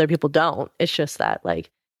other people don't. It's just that like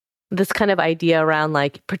this kind of idea around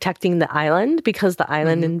like protecting the island because the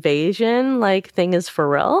island invasion like thing is for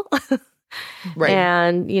real. Right.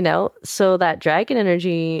 And, so that dragon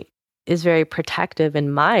energy is very protective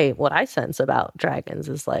in what I sense about dragons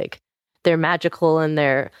is like they're magical and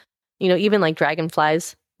they're, even like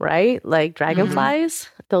dragonflies, right? Like dragonflies,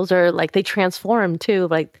 those are like, they transform too.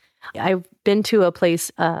 Like I've been to a place,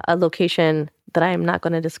 a location that I am not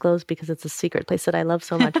going to disclose because it's a secret place that I love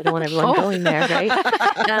so much. I don't want everyone going there, right?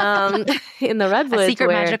 In the Redwoods. A secret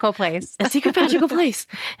magical place. A secret magical place.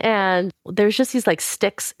 And there's just these like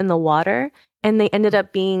sticks in the water and they ended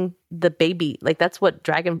up being the baby. Like that's what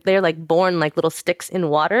they're like born like little sticks in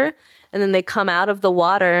water. And then they come out of the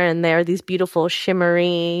water and they're these beautiful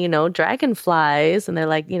shimmery, dragonflies. And they're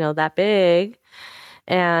like, that big.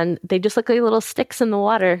 And they just look like little sticks in the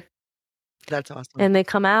water. That's awesome. And they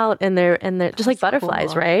come out and they're just like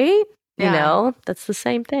butterflies, cool. Right? Yeah. That's the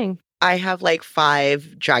same thing. I have like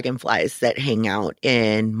 5 dragonflies that hang out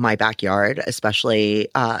in my backyard, especially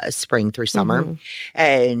spring through summer.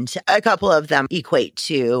 And a couple of them equate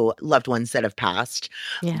to loved ones that have passed.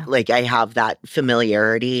 Yeah. Like I have that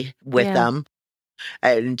familiarity with them.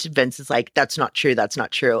 And Vince is like, that's not true. That's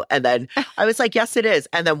not true. And then I was like, yes, it is.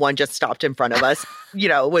 And then one just stopped in front of us,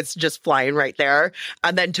 was just flying right there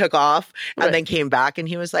and then took off and then came back. And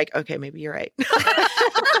he was like, okay, maybe you're right.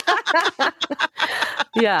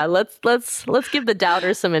 Yeah. Let's give the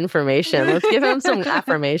doubter some information. Let's give him some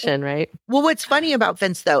affirmation, right? Well, what's funny about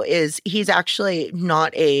Vince though, is he's actually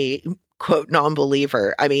not a quote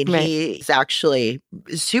non-believer. I mean, he's actually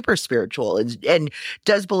super spiritual and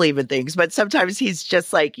does believe in things, but sometimes he's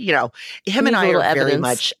just like, him and I are very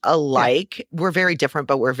much alike. Yeah. We're very different,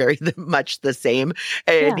 but we're very much the same.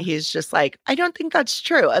 And he's just like, I don't think that's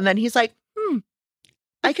true. And then he's like,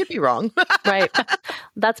 I could be wrong. Right.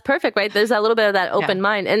 That's perfect, right? There's a little bit of that open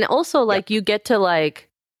mind. And also like you get to like,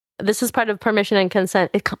 this is part of permission and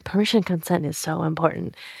consent. Permission and consent is so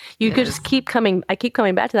important. You could just I keep coming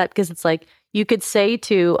back to that because it's like you could say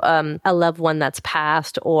to a loved one that's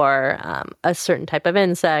passed or a certain type of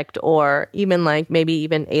insect or even like maybe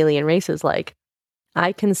even alien races, like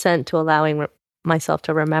I consent to allowing myself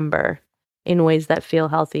to remember in ways that feel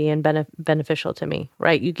healthy and beneficial to me,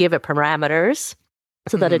 right? You give it parameters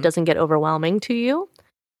so that it doesn't get overwhelming to you.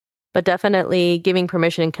 But definitely giving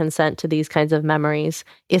permission and consent to these kinds of memories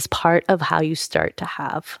is part of how you start to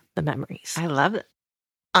have the memories. I love it.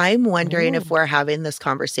 I'm wondering if we're having this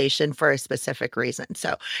conversation for a specific reason.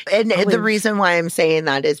 So, and Always. the reason why I'm saying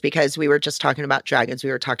that is because we were just talking about dragons,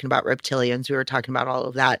 we were talking about reptilians, we were talking about all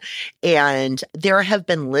of that. And there have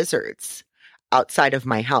been lizards outside of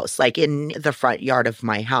my house, like in the front yard of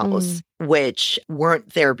my house, which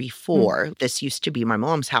weren't there before. This used to be my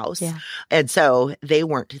mom's house. Yeah. And so they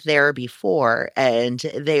weren't there before and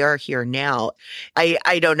they are here now.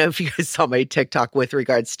 I don't know if you guys saw my TikTok with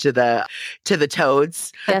regards to the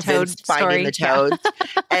toads. The Vince toad finding story, the toads.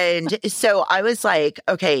 And so I was like,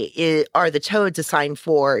 okay, are the toads a sign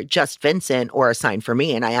for just Vincent or a sign for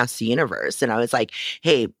me? And I asked the universe and I was like,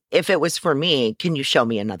 hey, if it was for me, can you show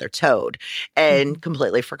me another toad? And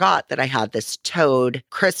completely forgot that I had this toad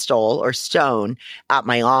crystal or stone at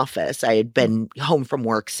my office. I had been home from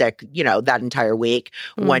work sick, that entire week,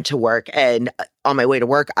 went to work. And on my way to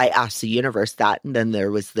work, I asked the universe that. And then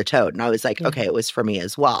there was the toad. And I was like, okay, it was for me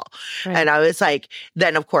as well. Right. And I was like,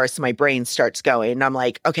 then of course my brain starts going. And I'm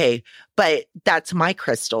like, okay, but that's my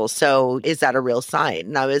crystal. So is that a real sign?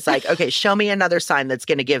 And I was like, okay, show me another sign that's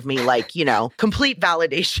going to give me complete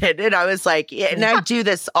validation. And I was like, and I do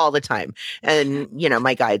this all the time. And,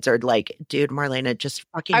 my guides are like, dude, Marlena, just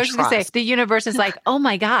fucking I was going to say, the universe is like, oh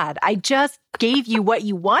my God, I just gave you what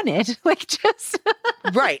you wanted.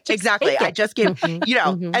 Right, exactly. I just gave,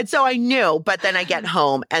 and so I knew, but then I get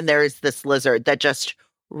home and there's this lizard that just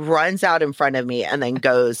runs out in front of me and then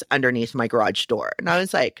goes underneath my garage door. And I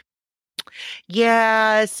was like,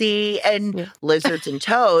 yeah, see, and lizards and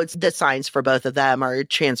toads, the signs for both of them are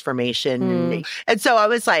transformation. And so I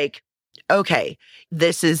was like, okay,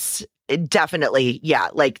 this is definitely,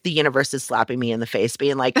 like the universe is slapping me in the face,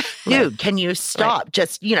 being like, dude, can you stop?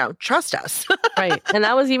 Just, trust us. Right. And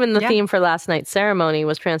that was even the theme for last night's ceremony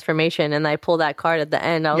was transformation. And I pulled that card at the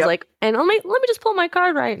end. I was like, and let me just pull my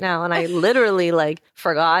card right now. And I literally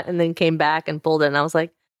forgot and then came back and pulled it. And I was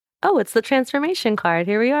like, oh, it's the transformation card.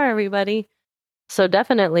 Here we are, everybody. So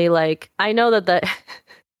definitely I know that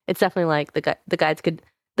it's definitely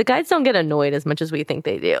the guides don't get annoyed as much as we think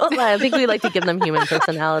they do. I think we like to give them human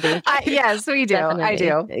personality. Yes, we do. Definitely. I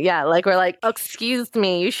do. Yeah, we're like, excuse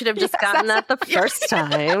me, you should have just gotten that the first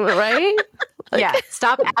time, right?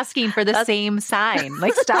 Stop asking for the same sign.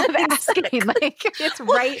 Stop asking. It's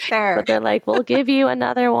right there. But they're like, we'll give you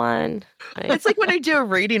another one. Right? It's like when I do a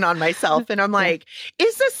reading on myself and I'm like,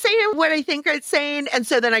 is this saying what I think it's saying? And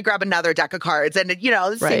so then I grab another deck of cards and,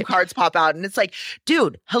 the same cards pop out. And it's like,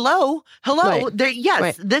 dude, hello.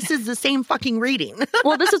 Right. This is the same fucking reading.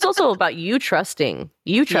 Well, this is also about you trusting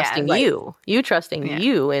you trusting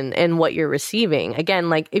you and what you're receiving.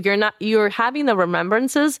 Again, if you're having the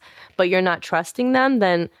remembrances, but you're not trusting them,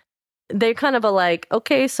 then they're kind of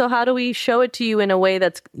okay, so how do we show it to you in a way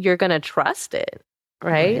that's you're going to trust it?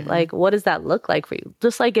 Right? Mm-hmm. What does that look like for you?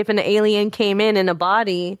 Just like if an alien came in a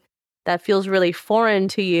body that feels really foreign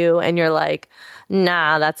to you and you're like,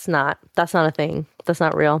 nah, that's not a thing. That's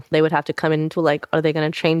not real. They would have to come into are they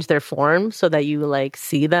going to change their form so that you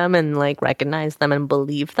see them and recognize them and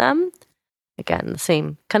believe them? Again, the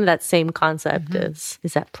same kind of that same concept is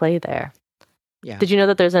at play there. Yeah. Did you know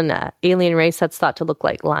that there's an alien race that's thought to look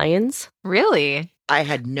like lions? Really? I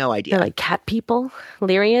had no idea. They're like cat people,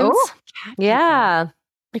 Lyrians. Oh, cat people. Yeah.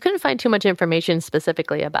 I couldn't find too much information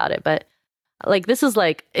specifically about it, but this is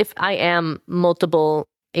if I am multiple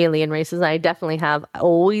alien races, I definitely have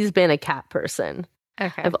always been a cat person.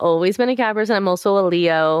 Okay. I've always been a cat person. I'm also a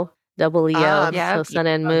Leo, double Leo, so sun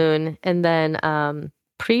and moon. And then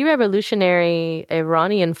pre-revolutionary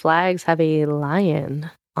Iranian flags have a lion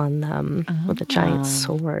on them with a giant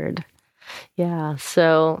sword. Yeah.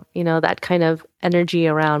 So, that kind of energy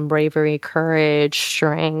around bravery, courage,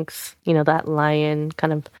 strength, that lion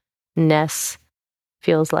kind of ness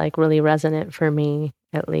feels really resonant for me,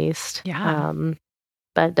 at least. Yeah.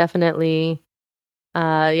 But definitely,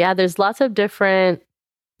 there's lots of different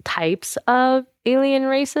types of alien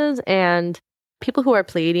races, and people who are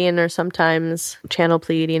Pleiadian or sometimes channel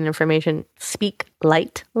Pleiadian information speak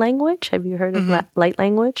light language. Have you heard of light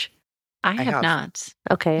language? I have not.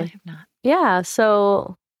 Okay. I have not. Yeah.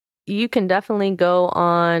 So you can definitely go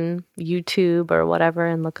on YouTube or whatever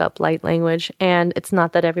and look up light language. And it's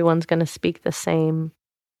not that everyone's going to speak the same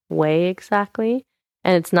way exactly.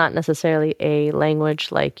 And it's not necessarily a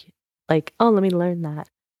language like, oh, let me learn that.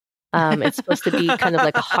 It's supposed to be kind of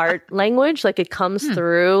like a heart language. It comes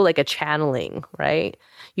through like a channeling, right?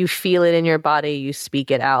 You feel it in your body, you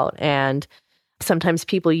speak it out. And sometimes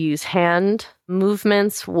people use hand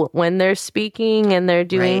movements when they're speaking and they're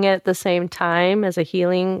doing it at the same time as a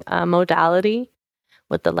healing modality,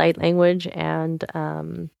 with the light language.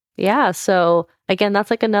 And yeah, so again,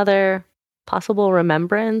 that's like another possible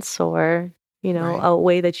remembrance or, Right. a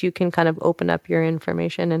way that you can kind of open up your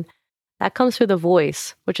information. And that comes through the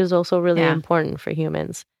voice, which is also really Yeah. important for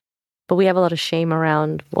humans. But we have a lot of shame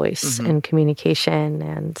around voice and communication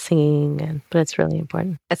and singing, but it's really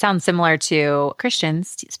important. It sounds similar to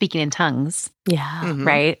Christians speaking in tongues, Yeah. Mhm.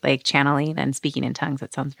 right? Like channeling and speaking in tongues.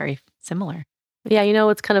 It sounds very similar. Yeah,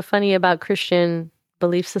 what's kind of funny about Christian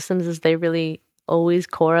belief systems is they really always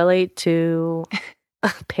correlate to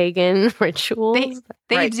pagan rituals.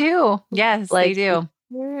 They Right. do. Yes, Like they do.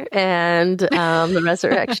 Easter and the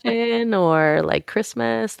resurrection or like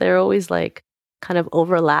Christmas. They're always like kind of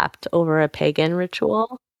overlapped over a pagan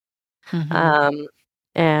ritual. Mhm.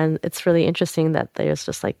 And it's really interesting that there's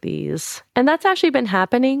just like these, and that's actually been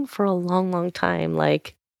happening for a long, long time.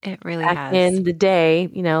 Like It really back has. in the day,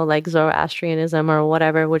 like Zoroastrianism or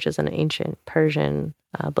whatever, which is an ancient Persian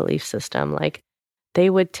belief system, like they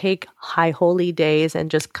would take high holy days and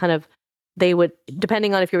just kind of, they would,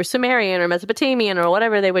 depending on if you were Sumerian or Mesopotamian or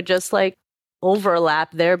whatever, they would just like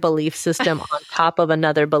overlap their belief system on top of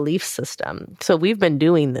another belief system. So we've been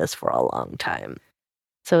doing this for a long time.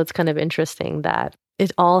 So it's kind of interesting that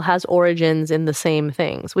it all has origins in the same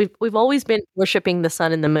things. We've always been worshiping the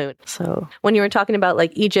sun and the moon. So when you were talking about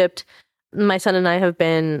like Egypt, my son and I have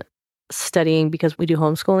been studying, because we do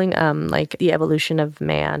homeschooling, like the evolution of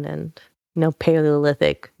man and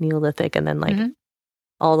Paleolithic, Neolithic, and then like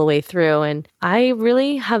all the way through. And I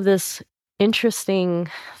really have this interesting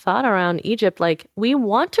thought around Egypt. Like we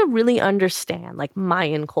want to really understand like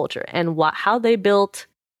Mayan culture and how they built,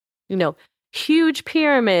 huge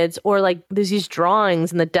pyramids, or like there's these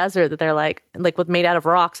drawings in the desert that they're like with made out of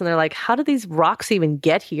rocks, and they're like, how did these rocks even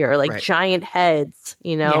get here? Like Right. giant heads,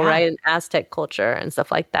 Yeah. right? In Aztec culture and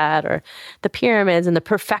stuff like that, or the pyramids and the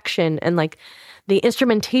perfection and like the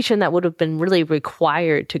instrumentation that would have been really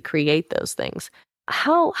required to create those things.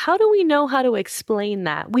 How do we know how to explain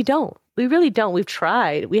that? We don't. We really don't. We've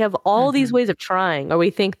tried. We have all these ways of trying, or we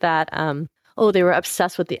think that they were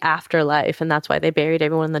obsessed with the afterlife and that's why they buried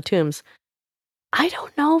everyone in the tombs. I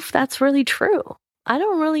don't know if that's really true. I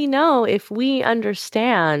don't really know if we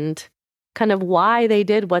understand kind of why they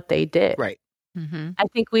did what they did. Right. Mhm. I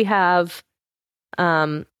think we have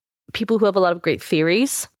people who have a lot of great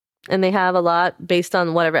theories, and they have a lot based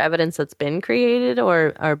on whatever evidence that's been created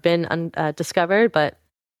or been discovered, but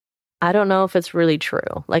I don't know if it's really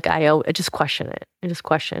true. Like I just question it. I just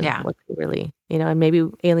question what they really, and maybe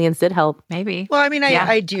aliens did help. Maybe. Well, I mean, Yeah.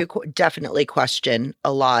 I do definitely question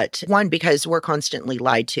a lot. One, because we're constantly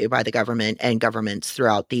lied to by the government and governments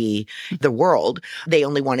throughout the world. They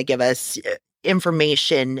only want to give us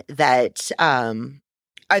information that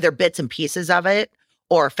either bits and pieces of it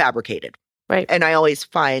or fabricated. Right. And I always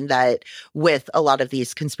find that with a lot of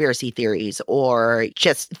these conspiracy theories or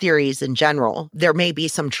just theories in general, there may be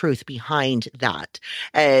some truth behind that.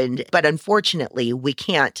 But unfortunately, we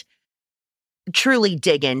can't truly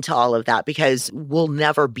dig into all of that because we'll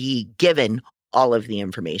never be given all of the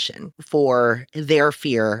information for their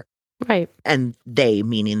fear. Right. And they,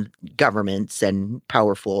 meaning governments and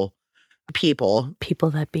powerful people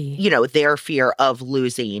that be, their fear of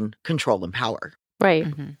losing control and power. Right.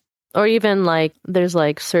 Mhm. Or even like there's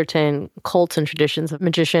like certain cults and traditions of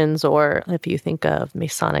magicians, or if you think of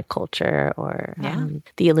Masonic culture or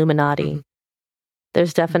the Illuminati,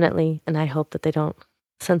 there's definitely, and I hope that they don't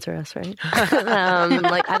censor us, right?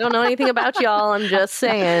 Like I don't know anything about y'all. I'm just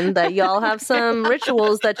saying that y'all have some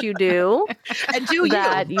rituals that you do And do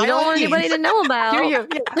that you don't want anybody to know about. Do you?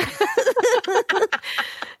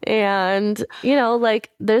 And,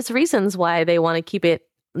 like there's reasons why they want to keep it.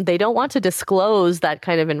 They don't want to disclose that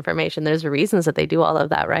kind of information. There's reasons that they do all of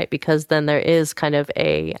that, right? Because then there is kind of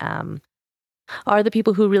a, are the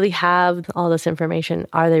people who really have all this information,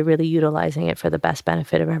 are they really utilizing it for the best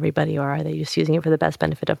benefit of everybody, or are they just using it for the best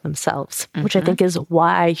benefit of themselves? Which I think is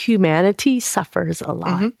why humanity suffers a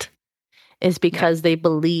lot, is because they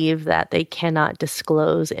believe that they cannot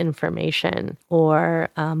disclose information or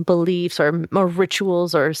beliefs or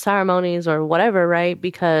rituals or ceremonies or whatever, right?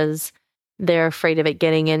 Because they're afraid of it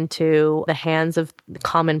getting into the hands of the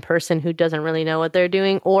common person who doesn't really know what they're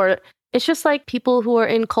doing. Or it's just like people who are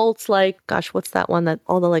in cults, like, gosh, what's that one that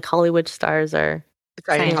all the like Hollywood stars are?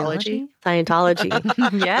 Scientology.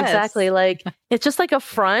 Yes. Exactly. Like it's just like a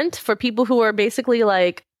front for people who are basically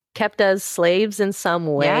like kept as slaves in some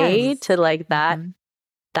way to like that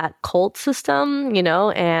cult system,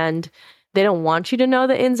 and they don't want you to know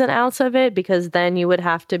the ins and outs of it, because then you would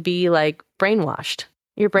have to be like brainwashed.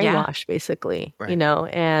 You're brainwashed basically, Right.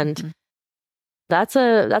 And that's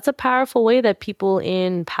a powerful way that people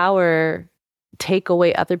in power take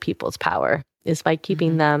away other people's power is by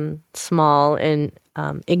keeping them small and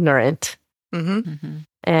ignorant and,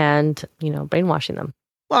 brainwashing them.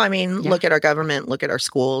 Well, I mean, look at our government, look at our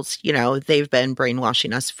schools. They've been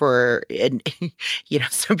brainwashing us and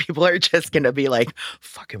some people are just going to be like,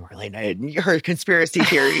 fucking Marlena and your conspiracy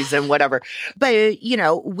theories and whatever. But,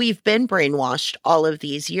 we've been brainwashed all of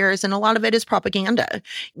these years, and a lot of it is propaganda.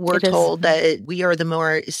 We're told that we are the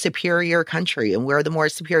more superior country and we're the more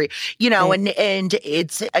superior, and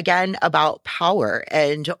it's, again, about power,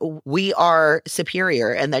 and we are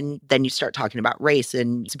superior. And then you start talking about race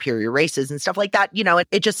and superior races and stuff like that,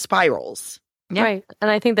 it just spirals. Yeah. Right.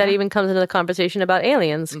 And I think that even comes into the conversation about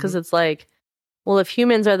aliens, because it's like, well, if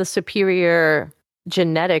humans are the superior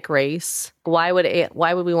genetic race, why would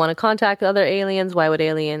we want to contact other aliens? Why would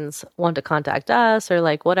aliens want to contact us, or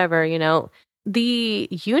like whatever, The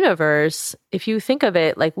universe, if you think of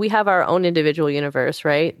it, like we have our own individual universe,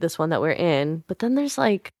 right? This one that we're in, but then there's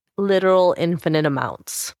like literal infinite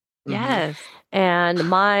amounts. Yes. And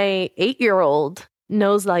my 8-year-old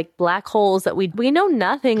knows like black holes that we know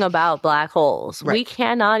nothing about black holes. Right. We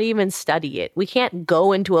cannot even study it. We can't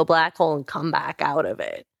go into a black hole and come back out of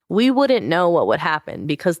it. We wouldn't know what would happen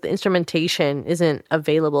because the instrumentation isn't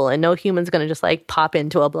available, and no human's going to just like pop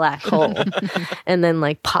into a black hole and then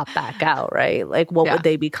like pop back out, right? Like what would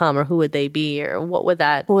they become, or who would they be, or what would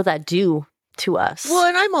that do to us? Well,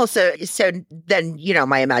 and I'm also, so then,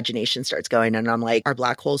 my imagination starts going, and I'm like, are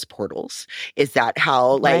black holes portals? Is that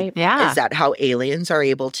how, like, is that how aliens are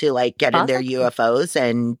able to like get in their UFOs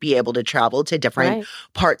and be able to travel to different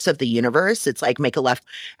parts of the universe? It's like, make a left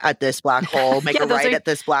at this black hole, make a right at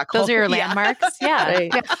this black hole. Those are your landmarks.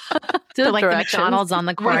 Right. So like the McDonald's on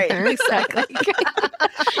the corner. Right. Exactly.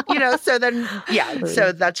 So then,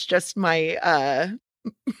 so that's just my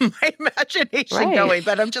imagination going,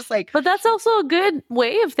 but I'm just like, but that's also a good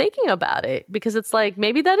way of thinking about it, because it's like,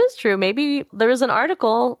 maybe that is true. Maybe there was an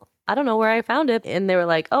article, I don't know where I found it, and they were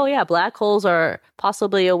like, oh yeah, black holes are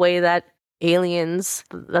possibly a way that aliens,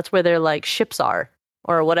 that's where their like ships are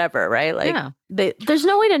or whatever, right? Like there's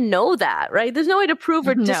no way to know that, right? There's no way to prove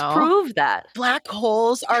or disprove that. Black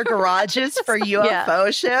holes are garages for UFO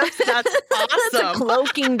ships. That's awesome. It's a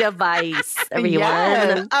cloaking device, everyone.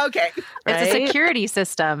 Yes. Okay. Right? It's a security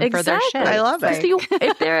system for their ships. I love it.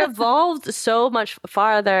 If they're evolved so much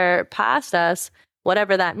farther past us,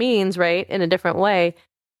 whatever that means, right, in a different way,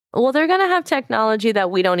 well, they're going to have technology that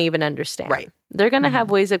we don't even understand. Right. They're going to have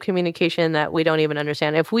ways of communication that we don't even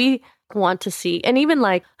understand. If we want to see, and even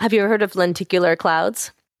like, have you ever heard of lenticular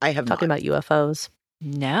clouds? I have Talking about UFOs.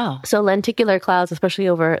 No. So lenticular clouds, especially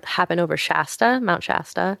happen over Shasta, Mount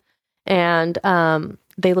Shasta, and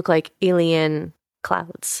they look like alien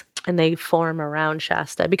clouds, and they form around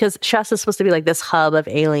Shasta because Shasta is supposed to be like this hub of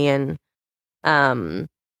alien.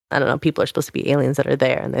 I don't know. People are supposed to be aliens that are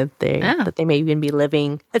there, and that they may even be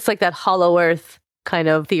living. It's like that Hollow Earth kind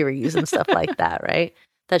of theories and stuff like that, right?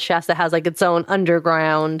 That Shasta has like its own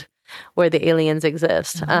underground where the aliens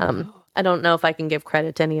exist. I don't know if I can give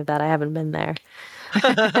credit to any of that. I haven't been there.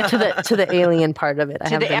 to the alien part of it. I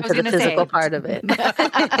haven't been to the physical part of it.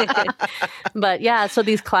 But yeah, so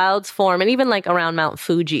these clouds form, and even like around Mount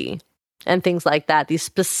Fuji and things like that, these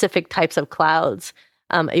specific types of clouds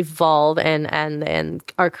evolve and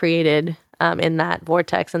are created in that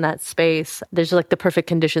vortex, in that space. There's like the perfect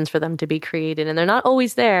conditions for them to be created, and they're not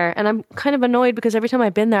always there. And I'm kind of annoyed because every time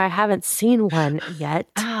I've been there, I haven't seen one yet.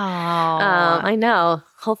 Oh, I know.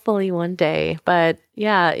 Hopefully one day. But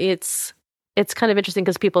yeah, it's kind of interesting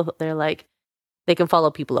because people, they're like, they can follow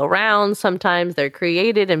people around. Sometimes they're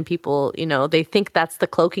created, and people, they think that's the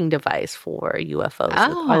cloaking device for UFOs,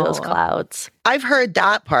 are those clouds. I've heard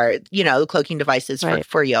that part, the cloaking devices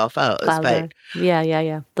for UFOs. Clouds but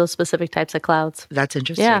yeah. Those specific types of clouds. That's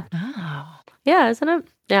interesting. Yeah. Oh. Yeah, isn't it?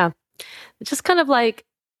 Yeah. It's just kind of like,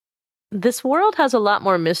 this world has a lot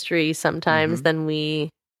more mystery sometimes than we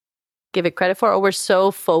give it credit for, or we're so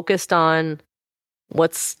focused on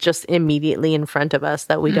what's just immediately in front of us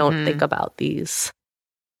that we don't think about these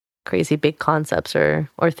crazy big concepts or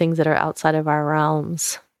things that are outside of our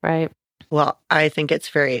realms, right? Well, I think it's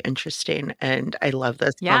very interesting, and I love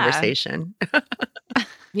this conversation.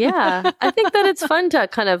 Yeah, I think that it's fun to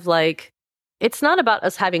kind of like, it's not about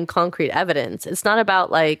us having concrete evidence. It's not about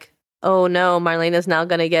like, oh no, Marlena's now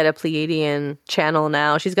going to get a Pleiadian channel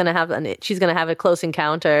now. She's going to have a close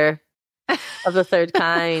encounter of the third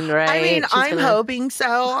kind, right? I mean, I'm hoping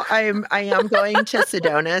so. I am going to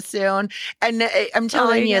Sedona soon. And I'm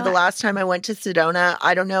telling you, the last time I went to Sedona,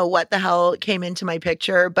 I don't know what the hell came into my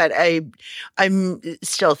picture, but I'm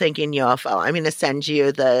still thinking UFO. I'm going to send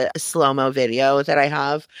you the slow-mo video that I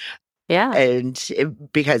have. Yeah. And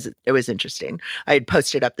because it was interesting. I had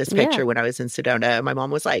posted up this picture when I was in Sedona, and my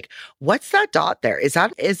mom was like, "What's that dot there? Is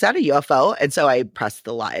that a UFO?" And so I pressed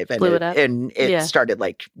the live, and Blew it up. it started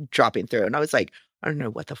like dropping through, and I was like, I don't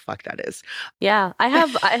know what the fuck that is. Yeah, I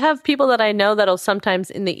have people that I know that'll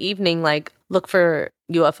sometimes in the evening like look for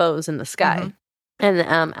UFOs in the sky and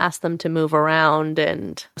ask them to move around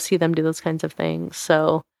and see them do those kinds of things.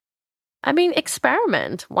 So, I mean,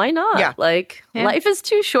 experiment. Why not? Yeah. Like, life is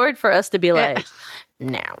too short for us to be like,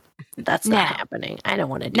 no, that's not happening. I don't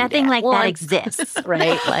want to do Nothing that. like that exists.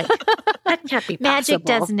 Right? Like, that can't be possible. Magic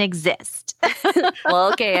doesn't exist.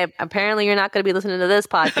 Well, okay. Apparently, you're not going to be listening to this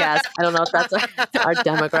podcast. I don't know if that's our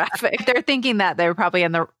demographic. They're thinking that they're probably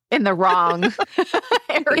in the wrong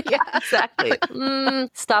area. Yeah, exactly.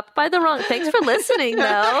 Stopped by the wrong. Thanks for listening,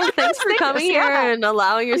 though. Thanks for coming here and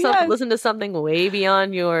allowing yourself to listen to something way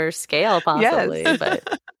beyond your scale, possibly.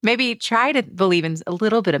 But maybe try to believe in a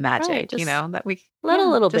little bit of magic. Just that we let a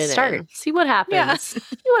little bit start. in. See what happens. Yeah. See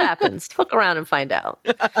what happens. Fuck around and find out.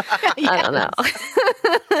 I don't know.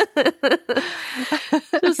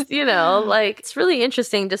 Just, like, it's really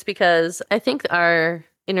interesting just because I think our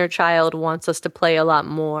inner child wants us to play a lot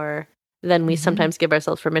more than we sometimes give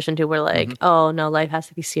ourselves permission to. We're like, oh no, life has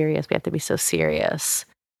to be serious. We have to be so serious.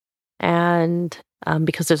 And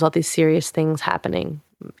because there's all these serious things happening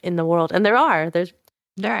in the world. And there's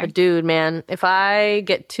But dude, man, if I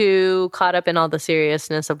get too caught up in all the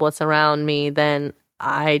seriousness of what's around me, then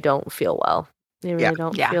I don't feel well. I really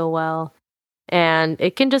don't feel well. And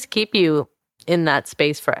it can just keep you in that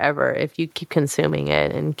space forever if you keep consuming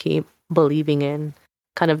it and keep believing in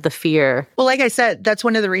kind of the fear. Well, like I said, that's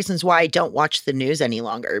one of the reasons why I don't watch the news any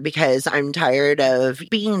longer, because I'm tired of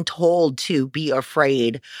being told to be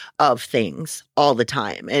afraid of things all the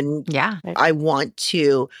time. And I want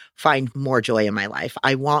to find more joy in my life.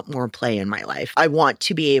 I want more play in my life. I want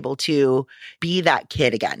to be able to be that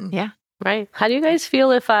kid again. Yeah. Right. How do you guys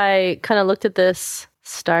feel if I kind of looked at this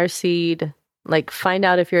starseed, like find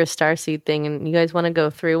out if you're a starseed thing, and you guys want to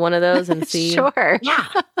go through one of those and see? Sure. Yeah,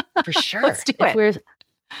 for sure. Let's do it.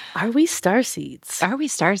 Are we starseeds? Are we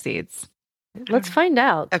starseeds? Let's find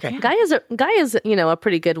out. Okay. Gaia is a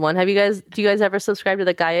pretty good one. Do you guys ever subscribe to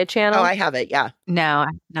the Gaia channel? Oh, I have it. Yeah. No,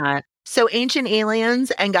 I'm not. So Ancient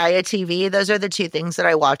Aliens and Gaia TV, those are the two things that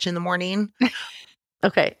I watch in the morning.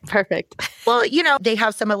 Okay, perfect. Well, they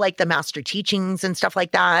have some of like the master teachings and stuff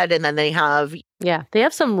like that. And then they have... Yeah, they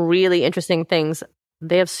have some really interesting things.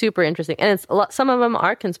 They have super interesting. And it's a lot. Some of them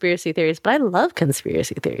are conspiracy theories, but I love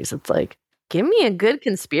conspiracy theories. It's like, give me a good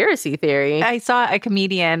conspiracy theory. I saw a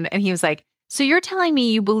comedian and he was like, so you're telling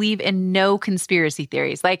me you believe in no conspiracy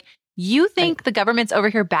theories? Like, you think the government's over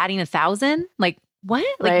here batting 1,000? Like, what?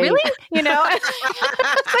 Like, really?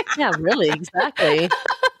 Yeah, really, exactly.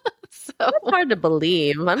 It's hard to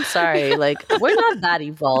believe. I'm sorry. Like, we're not that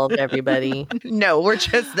evolved, everybody. No, we're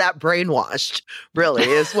just that brainwashed, really,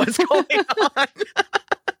 is what's going on.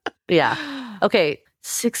 Yeah. Okay.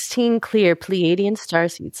 16 clear Pleiadian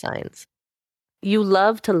starseed signs. You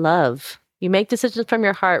love to love. You make decisions from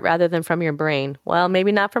your heart rather than from your brain. Well,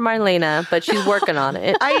 maybe not for Marlena, but she's working on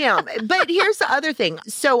it. I am. But here's the other thing.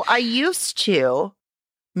 So I used to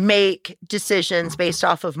make decisions based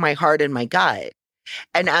off of my heart and my gut.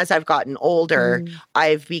 And as I've gotten older,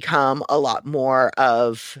 I've become a lot more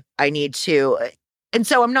of, I need to. And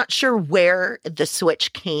so I'm not sure where the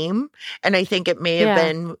switch came. And I think it may have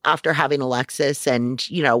been after having Alexis and,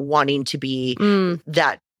 wanting to be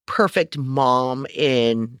that perfect mom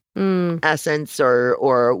in essence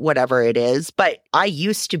or whatever it is. But I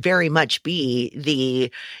used to very much be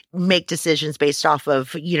the make decisions based off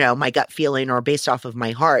of, my gut feeling or based off of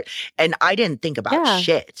my heart. And I didn't think about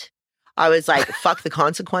shit. I was like, fuck the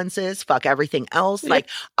consequences, fuck everything else. Like,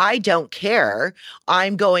 I don't care.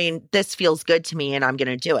 I'm going, this feels good to me and I'm going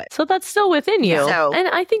to do it. So that's still within you. So, and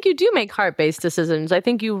I think you do make heart-based decisions. I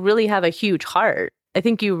think you really have a huge heart. I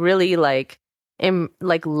think you really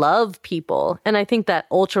love people. And I think that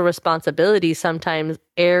ultra responsibility sometimes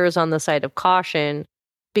errs on the side of caution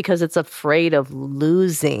because it's afraid of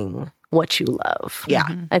losing what you love. Yeah.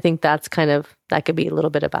 I think that could be a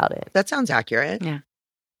little bit about it. That sounds accurate. Yeah.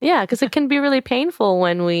 Yeah, because it can be really painful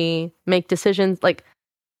when we make decisions. Like,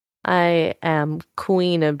 I am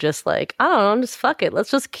queen of just like, I don't know, just fuck it. Let's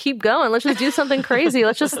just keep going. Let's just do something crazy.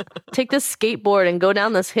 Let's just take this skateboard and go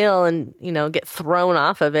down this hill and, get thrown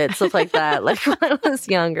off of it. Stuff like that. Like when I was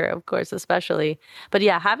younger, of course, especially. But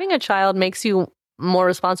yeah, having a child makes you more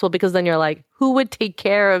responsible, because then you're like, who would take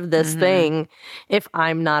care of this thing if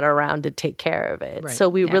I'm not around to take care of it? Right. So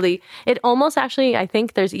we really, it almost actually, I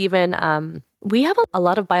think there's even, we have a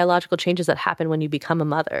lot of biological changes that happen when you become a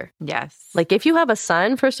mother. Yes. Like if you have a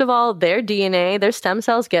son, first of all, their DNA, their stem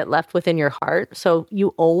cells get left within your heart. So you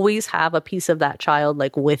always have a piece of that child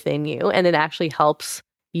like within you, and it actually helps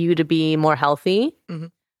you to be more healthy. Mm-hmm.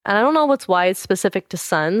 And I don't know why it's specific to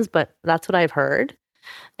sons, but that's what I've heard.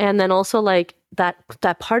 And then also like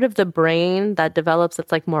that part of the brain that develops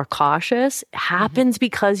that's like more cautious happens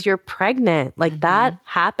because you're pregnant. Like that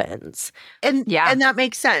happens. And that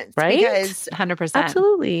makes sense. Right? Because 100%.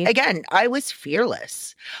 Absolutely. Again, I was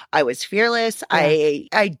fearless. Yeah.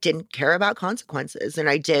 I didn't care about consequences, and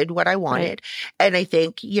I did what I wanted. Right. And I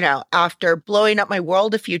think, after blowing up my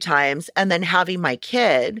world a few times and then having my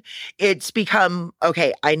kid, it's become,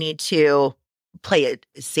 okay, I need to play it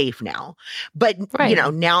safe now. But,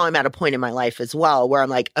 now I'm at a point in my life as well where I'm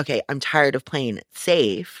like, okay, I'm tired of playing it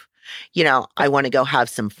safe. I want to go have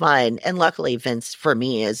some fun. And luckily, Vince, for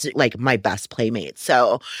me, is like my best playmate.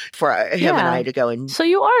 So for him and I to go and... So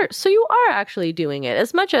you are actually doing it.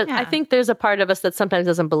 As much as I think there's a part of us that sometimes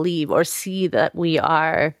doesn't believe or see that we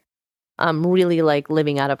are really like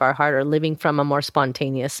living out of our heart or living from a more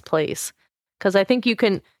spontaneous place. Because I think you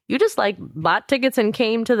just like bought tickets and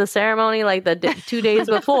came to the ceremony like the 2 days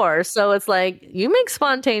before. So it's like you make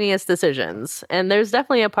spontaneous decisions. And there's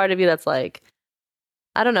definitely a part of you that's like,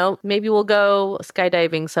 I don't know, maybe we'll go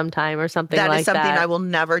skydiving sometime or something like that. That is something I will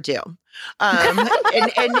never do. And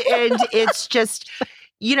it's just,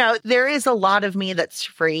 there is a lot of me that's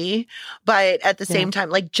free. But at the same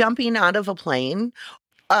time, like jumping out of a plane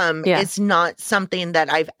is not something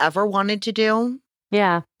that I've ever wanted to do.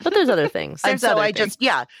 Yeah, but there's other things. So let's go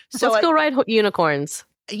ride unicorns.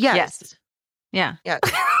 Yes. Yeah. Yeah.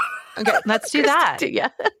 Okay, let's do that. Yeah.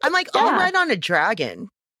 I'm like, I'll ride on a dragon,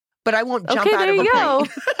 but I won't jump out of a plane.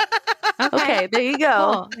 Okay, there you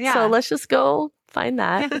go. Cool. Yeah. So let's just go find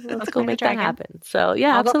that. Let's go make that happen. So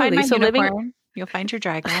yeah, I'll absolutely. Go find my unicorn. You'll find your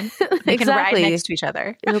dragon. You can ride next to each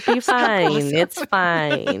other. It'll be fine. It's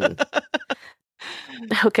fine.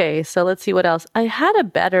 Okay, so let's see what else. I had a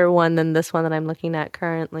better one than this one that I'm looking at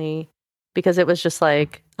currently, because it was just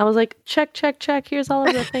like, I was like, check. Here's all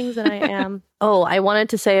of the things that I am. Oh, I wanted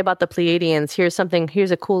to say about the Pleiadians. Here's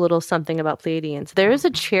a cool little something about Pleiadians. There is a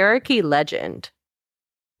Cherokee legend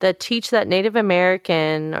that teach that Native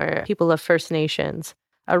American or people of First Nations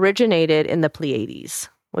originated in the Pleiades,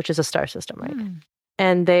 which is a star system, right?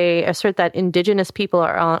 And they assert that indigenous people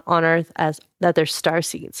are on Earth that they're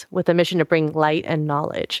starseeds with a mission to bring light and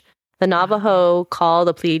knowledge. The Navajo call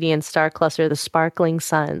the Pleiadian star cluster the Sparkling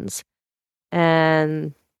Suns.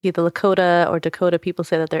 And the Lakota or Dakota people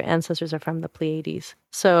say that their ancestors are from the Pleiades.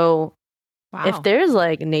 So if there's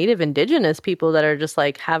like Native indigenous people that are just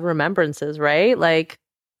like have remembrances, right? Like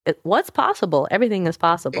what's possible? Everything is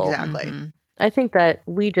possible. Exactly. Mm-hmm. I think that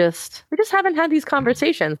we just haven't had these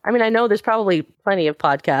conversations. I mean, I know there's probably plenty of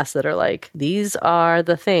podcasts that are like, these are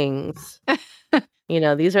the things,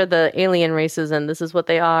 these are the alien races and this is what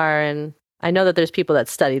they are. And I know that there's people that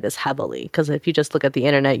study this heavily, because if you just look at the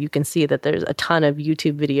internet, you can see that there's a ton of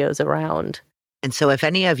YouTube videos around. And so if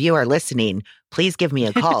any of you are listening, please give me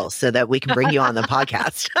a call so that we can bring you on the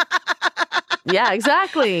podcast. Yeah,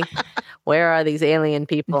 exactly. Where are these alien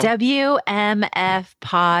people?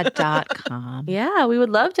 WMFpod.com. Yeah, we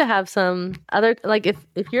would love to have some other, like if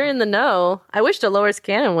you're in the know, I wish Dolores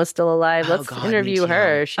Cannon was still alive. Let's interview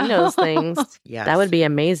her. She knows things. Yes. That would be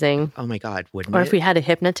amazing. Oh my God, wouldn't it? Or if we had a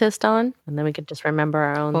hypnotist on, and then we could just remember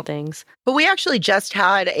our own things. But we actually just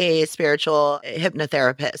had a spiritual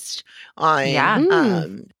hypnotherapist on. Yeah.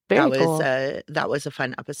 Very cool. That was a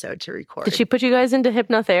fun episode to record. Did she put you guys into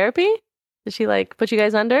hypnotherapy? Did she like put you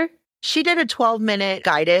guys under? She did a 12-minute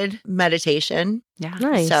guided meditation. Yeah.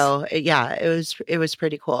 Nice. So yeah, it was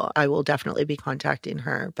pretty cool. I will definitely be contacting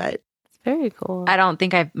her, but it's very cool. I don't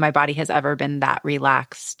think my body has ever been that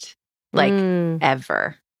relaxed, like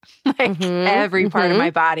ever. Like every part of my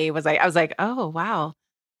body was like, I was like, oh wow.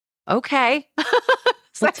 Okay.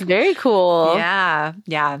 That's very cool. Yeah.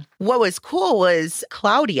 Yeah. What was cool was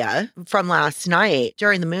Claudia from last night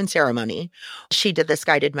during the moon ceremony. She did this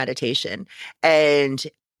guided meditation, and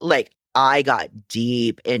like I got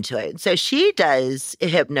deep into it. So she does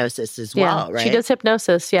hypnosis as well, right? She does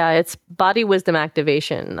hypnosis. Yeah. It's body wisdom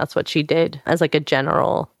activation. That's what she did as like a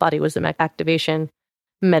general body wisdom activation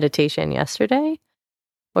meditation yesterday,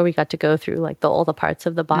 where we got to go through like all the parts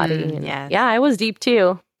of the body. Yeah, I was deep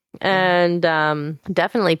too. And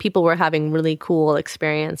definitely people were having really cool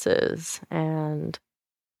experiences. And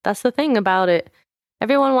that's the thing about it.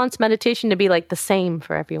 Everyone wants meditation to be like the same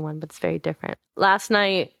for everyone, but it's very different. Last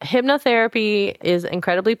night, hypnotherapy is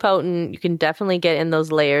incredibly potent. You can definitely get in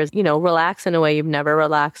those layers, relax in a way you've never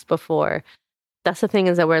relaxed before. That's the thing,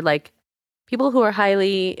 is that we're like, people who are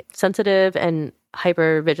highly sensitive and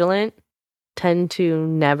hyper vigilant tend to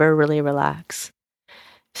never really relax.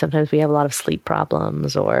 Sometimes we have a lot of sleep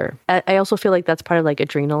problems, or I also feel like that's part of like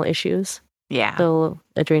adrenal issues. Yeah. So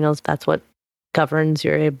adrenals, that's what governs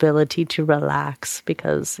your ability to relax,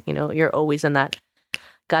 because, you're always in that,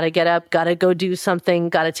 gotta get up, gotta go do something,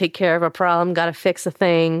 gotta take care of a problem, gotta fix a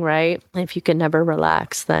thing, right? And if you can never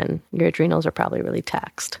relax, then your adrenals are probably really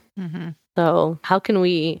taxed. Mm-hmm. So how can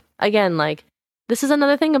we, again, like, this is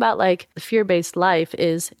another thing about like the fear-based life,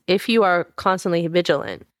 is if you are constantly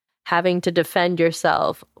vigilant, having to defend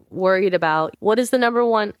yourself, worried about what is the number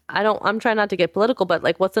one, I'm trying not to get political, but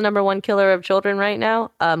like, what's the number one killer of children right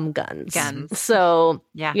now? Guns. So,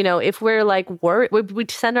 yeah, if we're like worried, we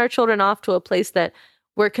send our children off to a place that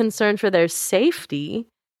we're concerned for their safety,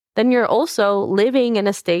 then you're also living in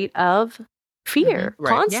a state of fear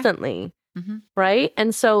constantly. Yeah. Mm-hmm. Right.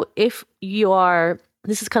 And so if you are,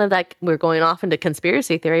 this is kind of like, we're going off into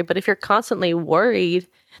conspiracy theory, but if you're constantly worried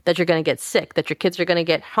that you're going to get sick, that your kids are going to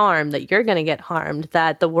get harmed, that you're going to get harmed,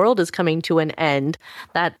 that the world is coming to an end,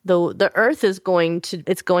 that the earth is going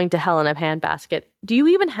to hell in a handbasket, do you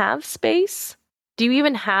even have space? Do you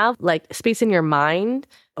even have like space in your mind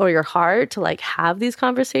or your heart to like have these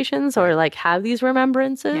conversations or like have these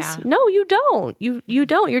remembrances? Yeah. No, you don't. You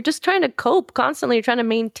don't. You're just trying to cope constantly. You're trying to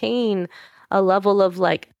maintain a level of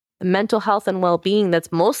like mental health and well-being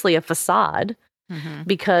that's mostly a facade,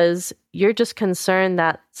 because you're just concerned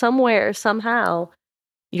that somewhere, somehow,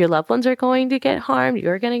 your loved ones are going to get harmed,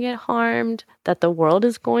 you're going to get harmed, that the world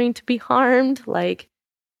is going to be harmed. Like,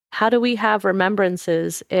 how do we have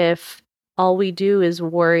remembrances if all we do is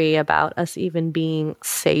worry about us even being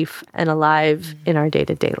safe and alive in our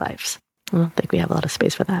day-to-day lives? I don't think we have a lot of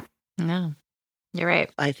space for that. No, you're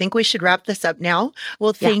right. I think we should wrap this up now.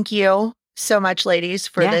 Well, thank you so much, ladies,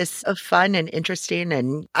 for this fun and interesting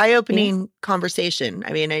and eye-opening conversation.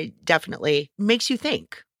 I mean, it definitely makes you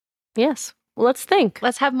think. Yes. Well, let's think.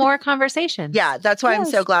 Let's have more conversations. Yeah, that's why I'm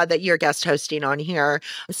so glad that you're guest hosting on here.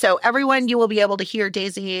 So everyone, you will be able to hear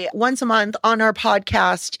Daisy once a month on our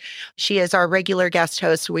podcast. She is our regular guest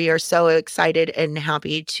host. We are so excited and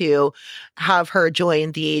happy to have her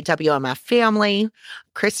join the WMF family.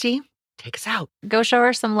 Christy, take us out. Go show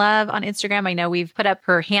her some love on Instagram. I know we've put up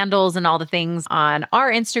her handles and all the things on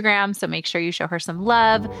our Instagram, so make sure you show her some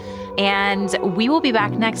love. And we will be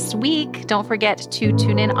back next week. Don't forget to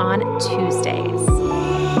tune in on Tuesdays.